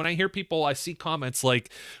rings. So when I hear people, I see comments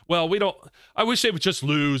like, well, I wish they would just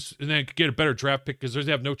lose and then get a better draft pick because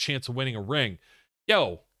they have no chance of winning a ring.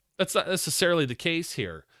 Yo, that's not necessarily the case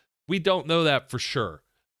here. We don't know that for sure.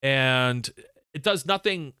 And it does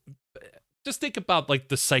nothing. Just think about like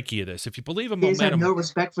the psyche of this. If you believe in momentum, have no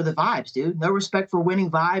respect for the vibes, dude. No respect for winning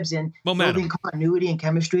vibes and building continuity and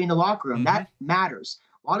chemistry in the locker room. That matters.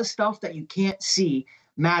 A lot of stuff that you can't see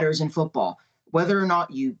matters in football. Whether or not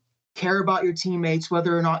you care about your teammates,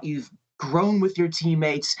 whether or not you've grown with your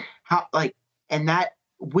teammates, and that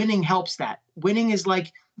winning helps that. Winning is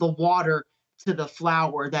like the water to the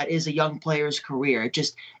flower that is a young player's career.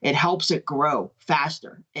 It helps it grow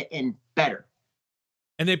faster and better.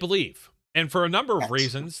 And they believe. And for a number of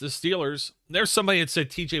reasons, the Steelers, there's somebody that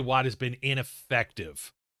said TJ Watt has been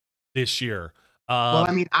ineffective this year. Well,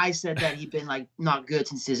 I mean, I said that he'd been like not good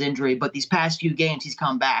since his injury, but these past few games he's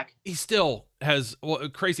come back. He still has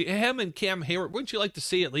crazy. Him and Cam Hayward, wouldn't you like to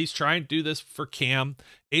see at least try and do this for Cam?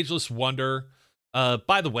 Ageless wonder.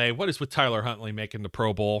 By the way, what is with Tyler Huntley making the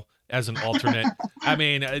Pro Bowl as an alternate? I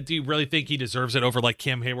mean, do you really think he deserves it over like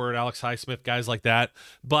Cam Hayward, Alex Highsmith, guys like that?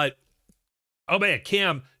 But, oh man,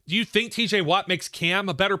 Cam, do you think TJ Watt makes Cam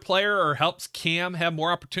a better player or helps Cam have more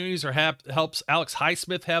opportunities or helps Alex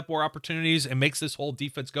Highsmith have more opportunities and makes this whole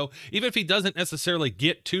defense go? Even if he doesn't necessarily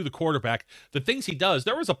get to the quarterback, the things he does,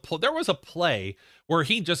 there was a play where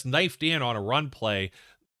he just knifed in on a run play.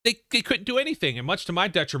 They couldn't do anything, and much to my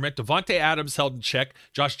detriment, Devontae Adams held in check,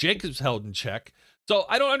 Josh Jacobs held in check. So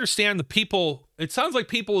I don't understand the people. It sounds like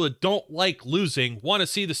people that don't like losing want to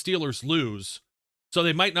see the Steelers lose, so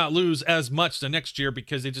they might not lose as much the next year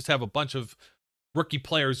because they just have a bunch of rookie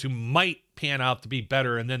players who might pan out to be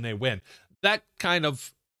better, and then they win. That kind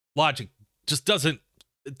of logic just doesn't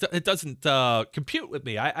compute with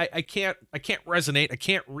me. I can't resonate. I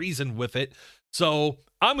can't reason with it. So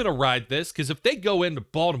I'm going to ride this because if they go into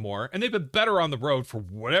Baltimore, and they've been better on the road for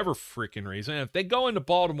whatever freaking reason, if they go into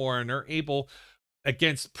Baltimore and they're able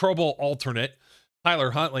against Pro Bowl alternate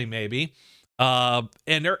Tyler Huntley maybe, and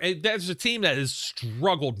there's a team that has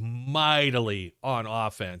struggled mightily on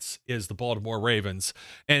offense is the Baltimore Ravens.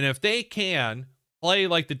 And if they can play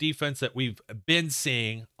like the defense that we've been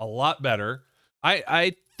seeing a lot better,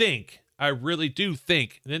 I really do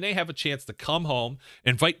think then they have a chance to come home,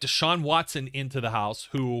 invite Deshaun Watson into the house,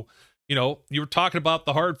 who, you were talking about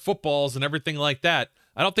the hard footballs and everything like that.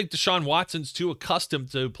 I don't think Deshaun Watson's too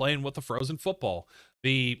accustomed to playing with a frozen football.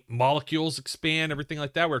 The molecules expand, everything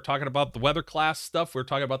like that. We were talking about the weather class stuff. We were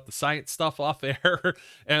talking about the science stuff off air.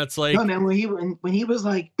 And it's like, no, man, when he was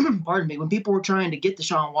like, pardon me, when people were trying to get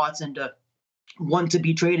Deshaun Watson to want to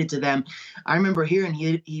be traded to them, I remember hearing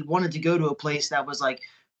he wanted to go to a place that was like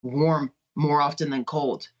warm more often than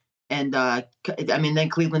cold. And then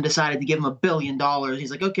Cleveland decided to give him $1 billion.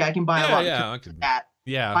 He's like, okay, I can buy a lot of that.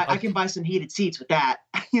 Yeah, I can buy some heated seats with that.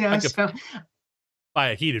 Buy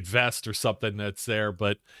a heated vest or something that's there.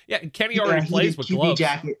 But yeah, Kenny already plays with gloves.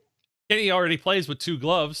 Jacket. Kenny already plays with 2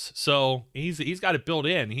 gloves, so he's got it built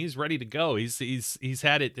in. He's ready to go. He's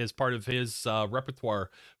had it as part of his repertoire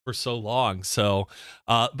for so long. So,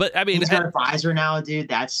 but I mean, he's got a visor now, dude.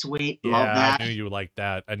 That's sweet. Yeah, love that. I knew you would like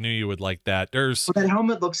that. Well, that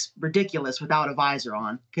helmet looks ridiculous without a visor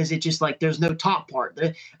on because it's just like there's no top part.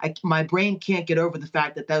 My brain can't get over the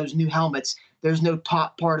fact that those new helmets, there's no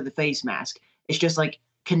top part of the face mask. It's just like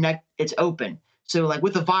it's open. So like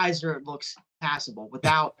with a visor, it looks passable.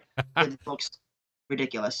 Without, it looks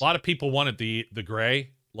ridiculous. A lot of people wanted the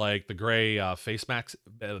gray, like the gray face mask,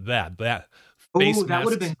 that Oh, face that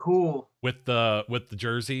would have masks been cool. with the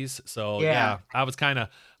jerseys. So Yeah. yeah, I was kind of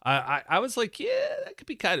I was like, yeah, that could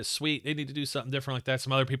be kind of sweet. They need to do something different like that.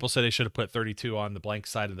 Some other people said they should have put 32 on the blank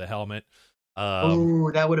side of the helmet.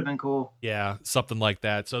 Oh, that would have been cool. Yeah, something like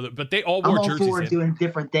that. So, but they all I'm wore all jerseys for in. doing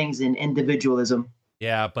different things in individualism.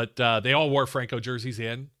 Yeah, but they all wore Franco jerseys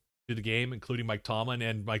in to the game, including Mike Tomlin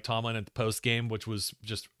at the post game, which was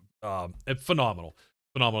just phenomenal,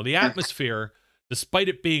 phenomenal. The atmosphere, despite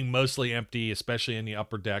it being mostly empty, especially in the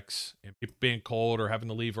upper decks, and people being cold or having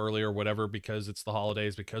to leave early or whatever because it's the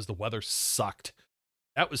holidays, because the weather sucked.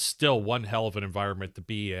 That was still one hell of an environment to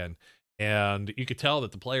be in. And you could tell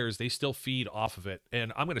that the players, they still feed off of it.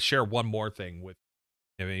 And I'm going to share one more thing with,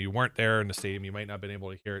 I mean, you weren't there in the stadium. You might not have been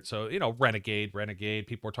able to hear it. So, Renegade.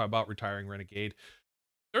 People were talking about retiring Renegade.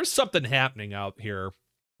 There's something happening out here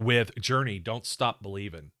with Journey, Don't Stop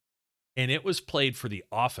Believin'. And it was played for the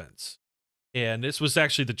offense. And this was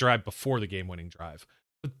actually the drive before the game-winning drive.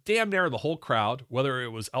 But damn near the whole crowd, whether it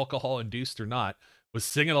was alcohol-induced or not, was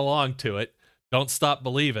singing along to it, Don't Stop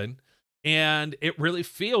Believin'. And it really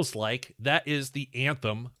feels like that is the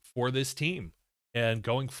anthem for this team and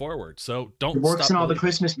going forward. So don't It works stop in all the believing.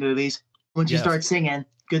 Christmas movies. Once you Yes. start singing,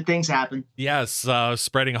 good things happen. Yes,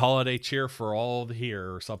 spreading holoday cheer for all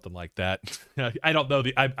here or something like that. I don't know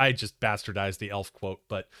I just bastardized the elf quote,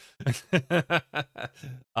 but the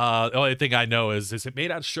only thing I know is it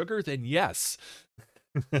made out of sugar? Then yes.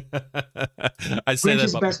 I say Grinch that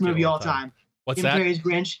is the about best my kid movie all all the time. time. What's Jim that? Carrey's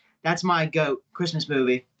Grinch. That's my goat Christmas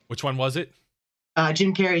movie. Which one was it?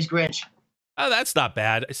 Jim Carrey's Grinch. Oh, that's not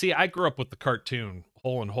bad. See, I grew up with the cartoon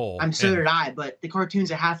Hole and Hole. So and- did I, but the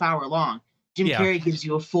cartoon's a half hour long. Jim Yeah. Carrey gives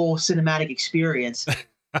you a full cinematic experience.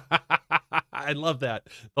 I love that,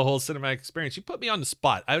 the whole cinematic experience. You put me on the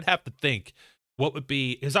spot. I would have to think what would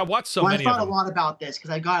be, because I watched so Well, I many of thought a them. lot about this because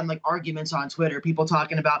I got in like arguments on Twitter, people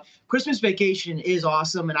talking about Christmas Vacation is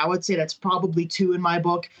awesome, and I would say that's probably 2 in my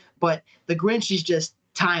book. But The Grinch is just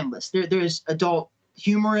timeless. There's adult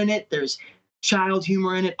humor in it. There's child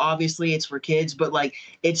humor in it. Obviously, it's for kids, but like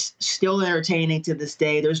it's still entertaining to this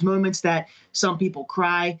day. There's moments that some people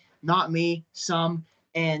cry, not me, some.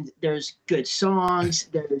 And there's good songs.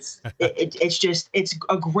 It's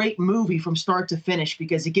a great movie from start to finish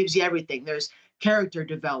because it gives you everything. There's character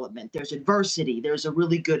development. There's adversity. There's a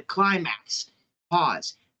really good climax.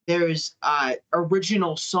 Pause. There's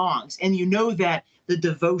original songs, and you know that the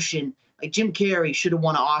devotion. Like Jim Carrey should have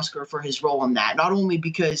won an Oscar for his role in that. Not only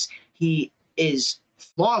because he is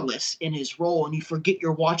flawless in his role, and you forget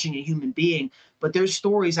you're watching a human being, but there's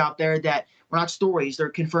stories out there that were not stories, they're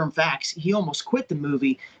confirmed facts. He almost quit the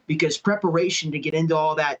movie because preparation to get into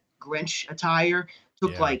all that Grinch attire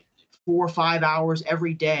took like 4 or 5 hours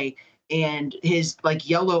every day. And his like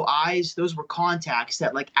yellow eyes, those were contacts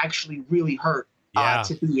that like actually really hurt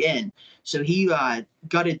to be in. So he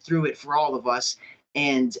gutted through it for all of us.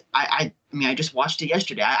 And I mean, I just watched it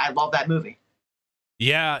yesterday. I love that movie.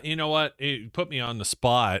 Yeah, you know what? It put me on the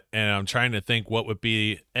spot, and I'm trying to think what would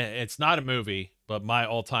be. It's not a movie, but my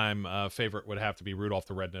all-time favorite would have to be Rudolph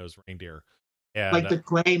the Red-Nosed Reindeer. And, Like the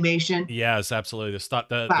claymation. yes, absolutely.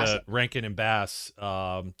 The Classic. Rankin and Bass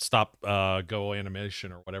stop go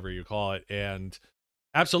animation or whatever you call it, and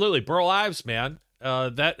absolutely Burl Ives, man.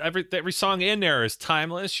 That every song in there is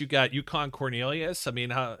timeless. You got Yukon Cornelius. I mean,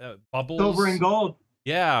 Bubbles, Silver and gold.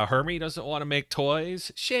 Yeah, Hermie doesn't want to make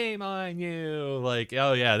toys. Shame on you. Like,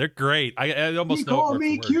 oh yeah, they're great. I almost You know call word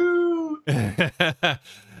me for word. cute.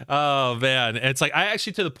 Oh man, it's like I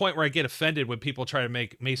actually to the point where I get offended when people try to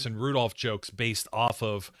make Mason Rudolph jokes based off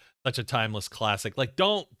of such a timeless classic. Like,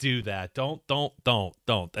 don't do that. Don't.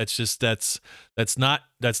 That's just that's not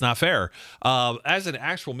fair. As an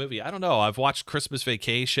actual movie, I don't know. I've watched Christmas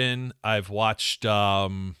Vacation. I've watched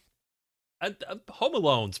Home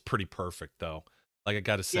Alone's pretty perfect though. Like I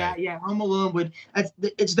gotta say, Yeah. Home Alone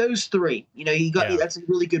it's those 3. You know, that's a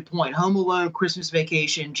really good point. Home Alone, Christmas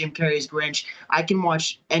Vacation, Jim Carrey's Grinch. I can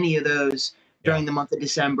watch any of those during the month of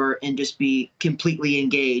December and just be completely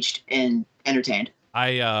engaged and entertained.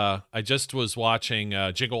 I just was watching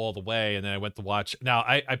Jingle All the Way, and then I went to watch. Now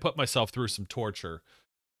I put myself through some torture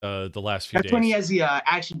the last few days. That's when he has the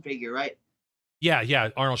action figure, right? Yeah,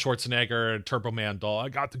 Arnold Schwarzenegger and Turbo Man doll. I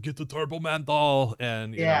got to get the Turbo Man doll,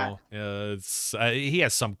 and you know, it's he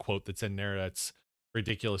has some quote that's in there that's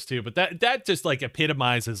ridiculous too. But that just like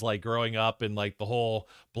epitomizes like growing up and like the whole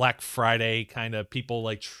Black Friday kind of people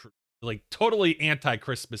like totally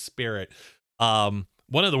anti-Christmas spirit.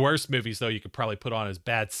 One of the worst movies though you could probably put on is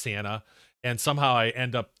Bad Santa. And somehow I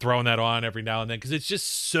end up throwing that on every now and then because it's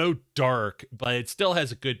just so dark, but it still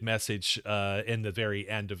has a good message in the very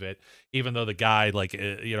end of it. Even though the guy,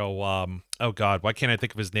 oh God, why can't I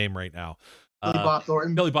think of his name right now? Billy Bob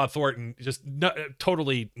Thornton. Billy Bob Thornton, just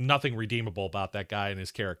totally nothing redeemable about that guy and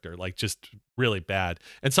his character. Like, just really bad.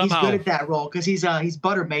 And somehow he's good at that role because he's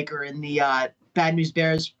Buttermaker in the Bad News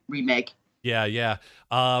Bears remake. Yeah.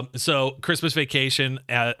 So Christmas Vacation,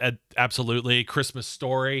 absolutely. Christmas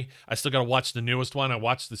Story. I still got to watch the newest one. I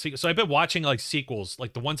watched the sequel. So I've been watching like sequels,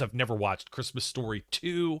 like the ones I've never watched. Christmas Story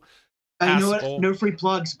 2. I know what, no free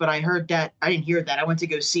plugs, but I heard that. I didn't hear that. I went to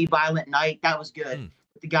go see Violent Night. That was good.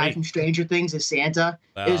 The guy from Stranger Things is Santa.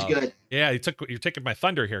 It was good. Yeah, you're taking my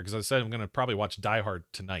thunder here because I said I'm going to probably watch Die Hard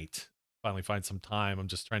tonight. Finally find some time. I'm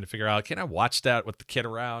just trying to figure out, can I watch that with the kid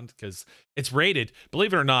around? Because it's rated,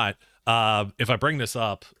 believe it or not, if I bring this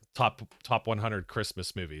up, top 100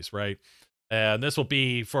 Christmas movies, right? And this will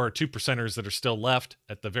be for our 2%ers that are still left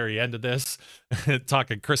at the very end of this,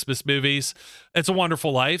 talking Christmas movies. It's a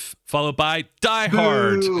Wonderful Life, followed by Die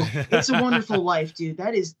Hard. It's a Wonderful Life, dude.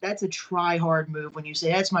 That's a try-hard move when you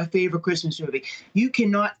say, that's my favorite Christmas movie. You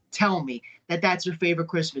cannot tell me that that's your favorite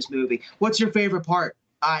Christmas movie. What's your favorite part?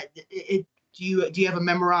 Do you have a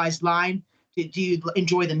memorized line? Do you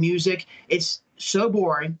enjoy the music? It's so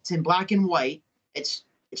boring. It's in black and white. It's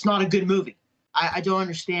not a good movie. I don't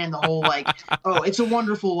understand the whole like, oh, It's a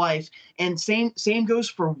Wonderful Life. And same goes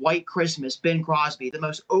for White Christmas, Ben Crosby, the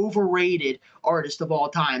most overrated artist of all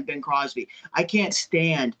time, Ben Crosby. I can't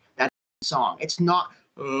stand that song. It's not.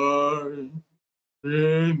 It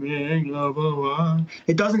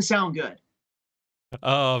doesn't sound good.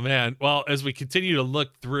 Oh man. Well, as we continue to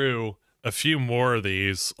look through a few more of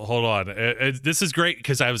these, hold on. This is great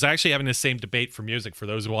because I was actually having the same debate for music for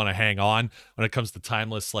those who want to hang on when it comes to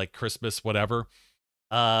timeless, like Christmas, whatever.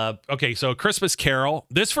 Okay, so Christmas Carol.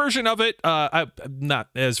 This version of it, I'm not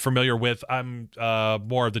as familiar with. I'm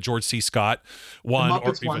more of the George C. Scott one. The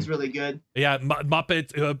Muppets one's really good. Yeah,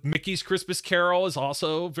 Mickey's Christmas Carol is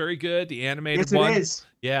also very good. The animated one. Yes, it is.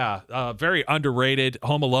 Yeah, very underrated.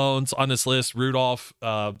 Home Alone's on this list. Rudolph.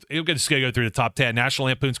 You're just gonna go through the top 10. National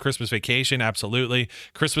Lampoon's Christmas Vacation, absolutely.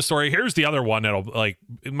 Christmas Story. Here's the other one that'll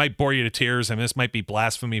it might bore you to tears, and this might be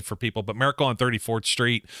blasphemy for people, but Miracle on 34th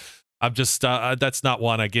Street. I'm just that's not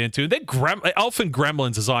one I get into. And then Elf and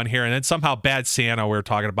Gremlins is on here, and then somehow Bad Santa we were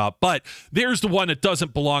talking about. But there's the one that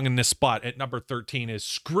doesn't belong in this spot at number 13 is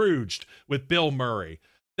Scrooged with Bill Murray.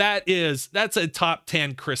 That's a top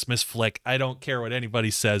 10 Christmas flick. I don't care what anybody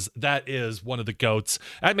says. That is one of the GOATs.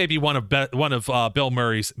 That may be one of Bill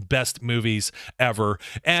Murray's best movies ever.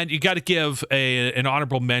 And you got to give an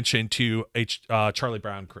honorable mention to Charlie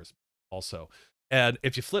Brown Christmas also. And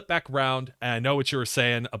if you flip back around, and I know what you were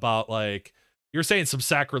saying about like, you're saying some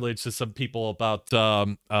sacrilege to some people about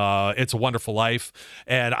It's a Wonderful Life.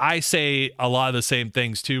 And I say a lot of the same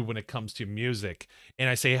things too when it comes to music. And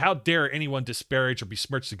I say, how dare anyone disparage or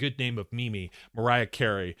besmirch the good name of Mimi, Mariah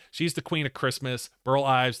Carey? She's the queen of Christmas, Burl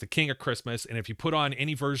Ives, the king of Christmas. And if you put on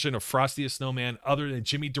any version of Frosty the Snowman other than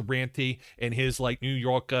Jimmy Durante and his like New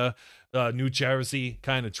York, New Jersey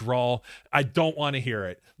kind of drawl, I don't want to hear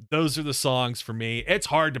it. Those are the songs for me. It's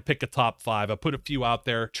hard to pick a top 5. I put a few out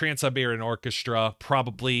there. Trans-Siberian Orchestra,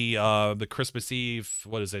 probably the Christmas Eve,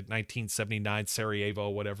 what is it, 1979 Sarajevo,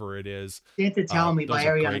 whatever it is. Santa Tell Me by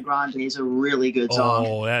Ariana Grande is a really good song.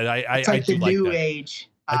 Oh, it's like the new age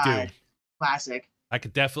classic. I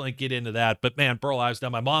could definitely get into that. But man, Burl Ives, now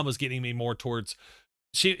my mom was getting me more towards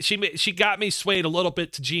she got me swayed a little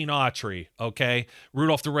bit to Gene Autry, okay?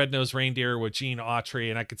 Rudolph the Red-Nosed Reindeer with Gene Autry,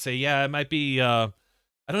 and I could say, yeah, it might be I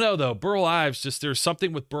don't know though. Burl Ives, just there's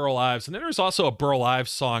something with Burl Ives. And then there's also a Burl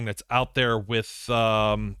Ives song that's out there with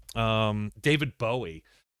David Bowie.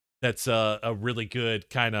 That's a really good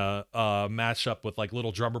kind of mashup with like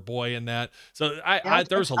Little Drummer Boy in that. So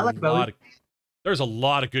there's a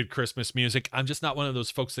lot of good Christmas music. I'm just not one of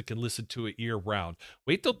those folks that can listen to it year round.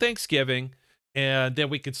 Wait till Thanksgiving, and then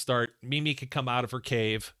we could start. Mimi could come out of her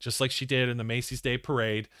cave just like she did in the Macy's Day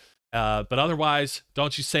Parade. But otherwise,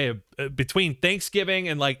 don't you say between Thanksgiving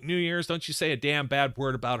and like New Year's, don't you say a damn bad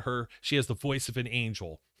word about her. She has the voice of an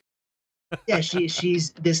angel. Yeah,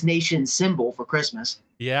 she's this nation's symbol for Christmas.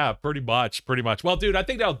 Yeah, pretty much. Well, dude, I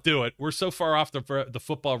think that'll do it. We're so far off the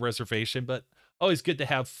football reservation, but always good to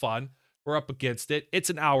have fun. We're up against it. It's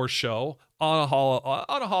an hour show on a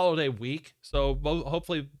holiday week, so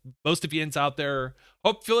hopefully most of you out there,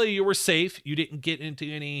 hopefully you were safe. You didn't get into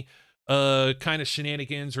any kind of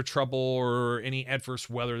shenanigans or trouble or any adverse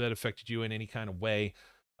weather that affected you in any kind of way,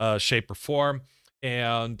 shape, or form.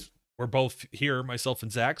 And we're both here, myself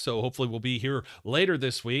and Zach, so hopefully we'll be here later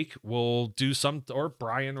this week. We'll do some, or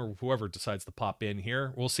Brian or whoever decides to pop in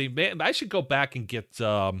here. We'll see. Man, I should go back and get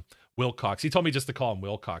Wilcox. He told me just to call him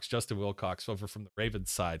Wilcox, Justin Wilcox, over from the Ravens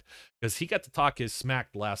side, because he got to talk his smack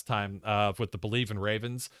last time with the Believe in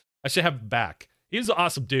Ravens. I should have him back. He was an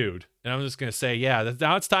awesome dude. And I'm just going to say, yeah,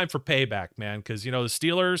 now it's time for payback, man. Because, the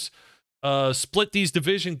Steelers split these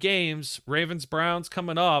division games. Ravens, Browns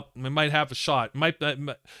coming up. We might have a shot. Might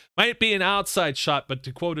be an outside shot, but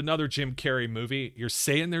to quote another Jim Carrey movie, you're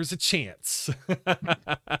saying there's a chance.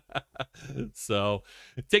 So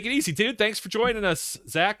take it easy, dude. Thanks for joining us,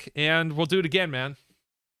 Zach. And we'll do it again, man.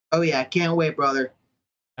 Oh, yeah. Can't wait, brother.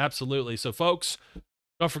 Absolutely. So, folks,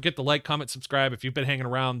 don't forget to like, comment, subscribe. If you've been hanging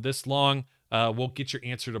around this long, we'll get your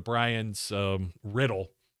answer to Brian's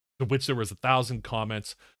riddle, to which there was 1,000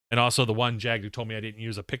 comments. And also the one Jag who told me I didn't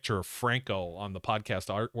use a picture of Franco on the podcast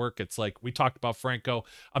artwork. It's like, we talked about Franco.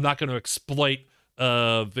 I'm not going to exploit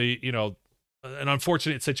an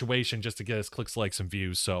unfortunate situation just to get us clicks, likes, and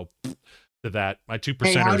views. So to that, my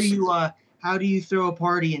 2%ers. Hey, how do you throw a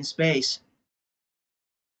party in space?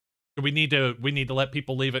 We need to let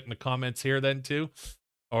people leave it in the comments here then too,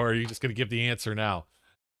 or are you just going to give the answer now?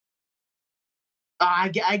 I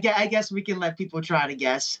guess we can let people try to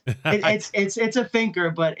guess. It's a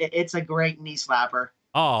thinker, but it's a great knee slapper.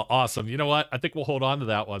 Oh, awesome! You know what? I think we'll hold on to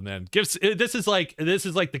that one then. This is like the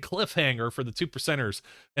cliffhanger for the 2%ers,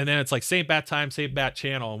 and then it's like same bat time, same bat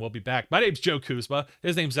channel, and we'll be back. My name's Joe Kuzma.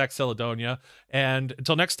 His name's Zach Celadonia, and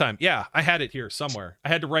until next time, yeah, I had it here somewhere. I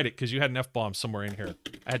had to write it because you had an F-bomb somewhere in here.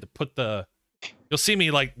 I had to put you'll see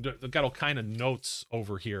me like got all kind of notes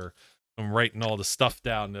over here. I'm writing all the stuff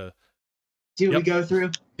down to. Do we go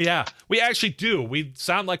through? Yeah, we actually do. We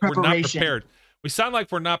sound like we're not prepared. We sound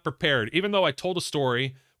like we're not prepared, even though I told a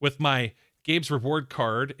story with my Gabe's reward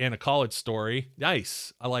card and a college story.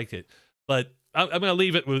 Nice. I liked it. But I'm going to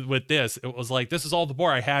leave it with this. It was like, this is all the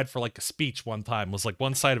more I had for like a speech one time. It was like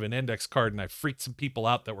one side of an index card, and I freaked some people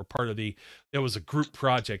out that were part of it was a group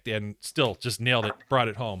project, and still just nailed it, brought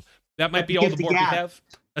it home. That might be all the more we have.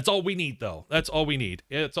 That's all we need, though. That's all we need.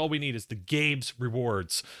 It's all we need is the Gabe's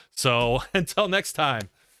rewards. So until next time,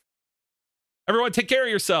 everyone take care of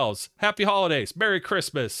yourselves. Happy holidays. Merry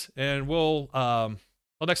Christmas. And we'll, well,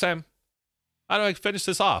 next time, how do I finish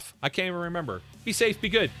this off? I can't even remember. Be safe, be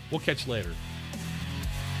good. We'll catch you later.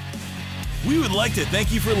 We would like to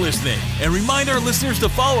thank you for listening and remind our listeners to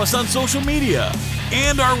follow us on social media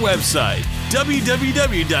and our website,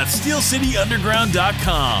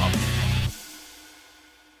 www.steelcityunderground.com.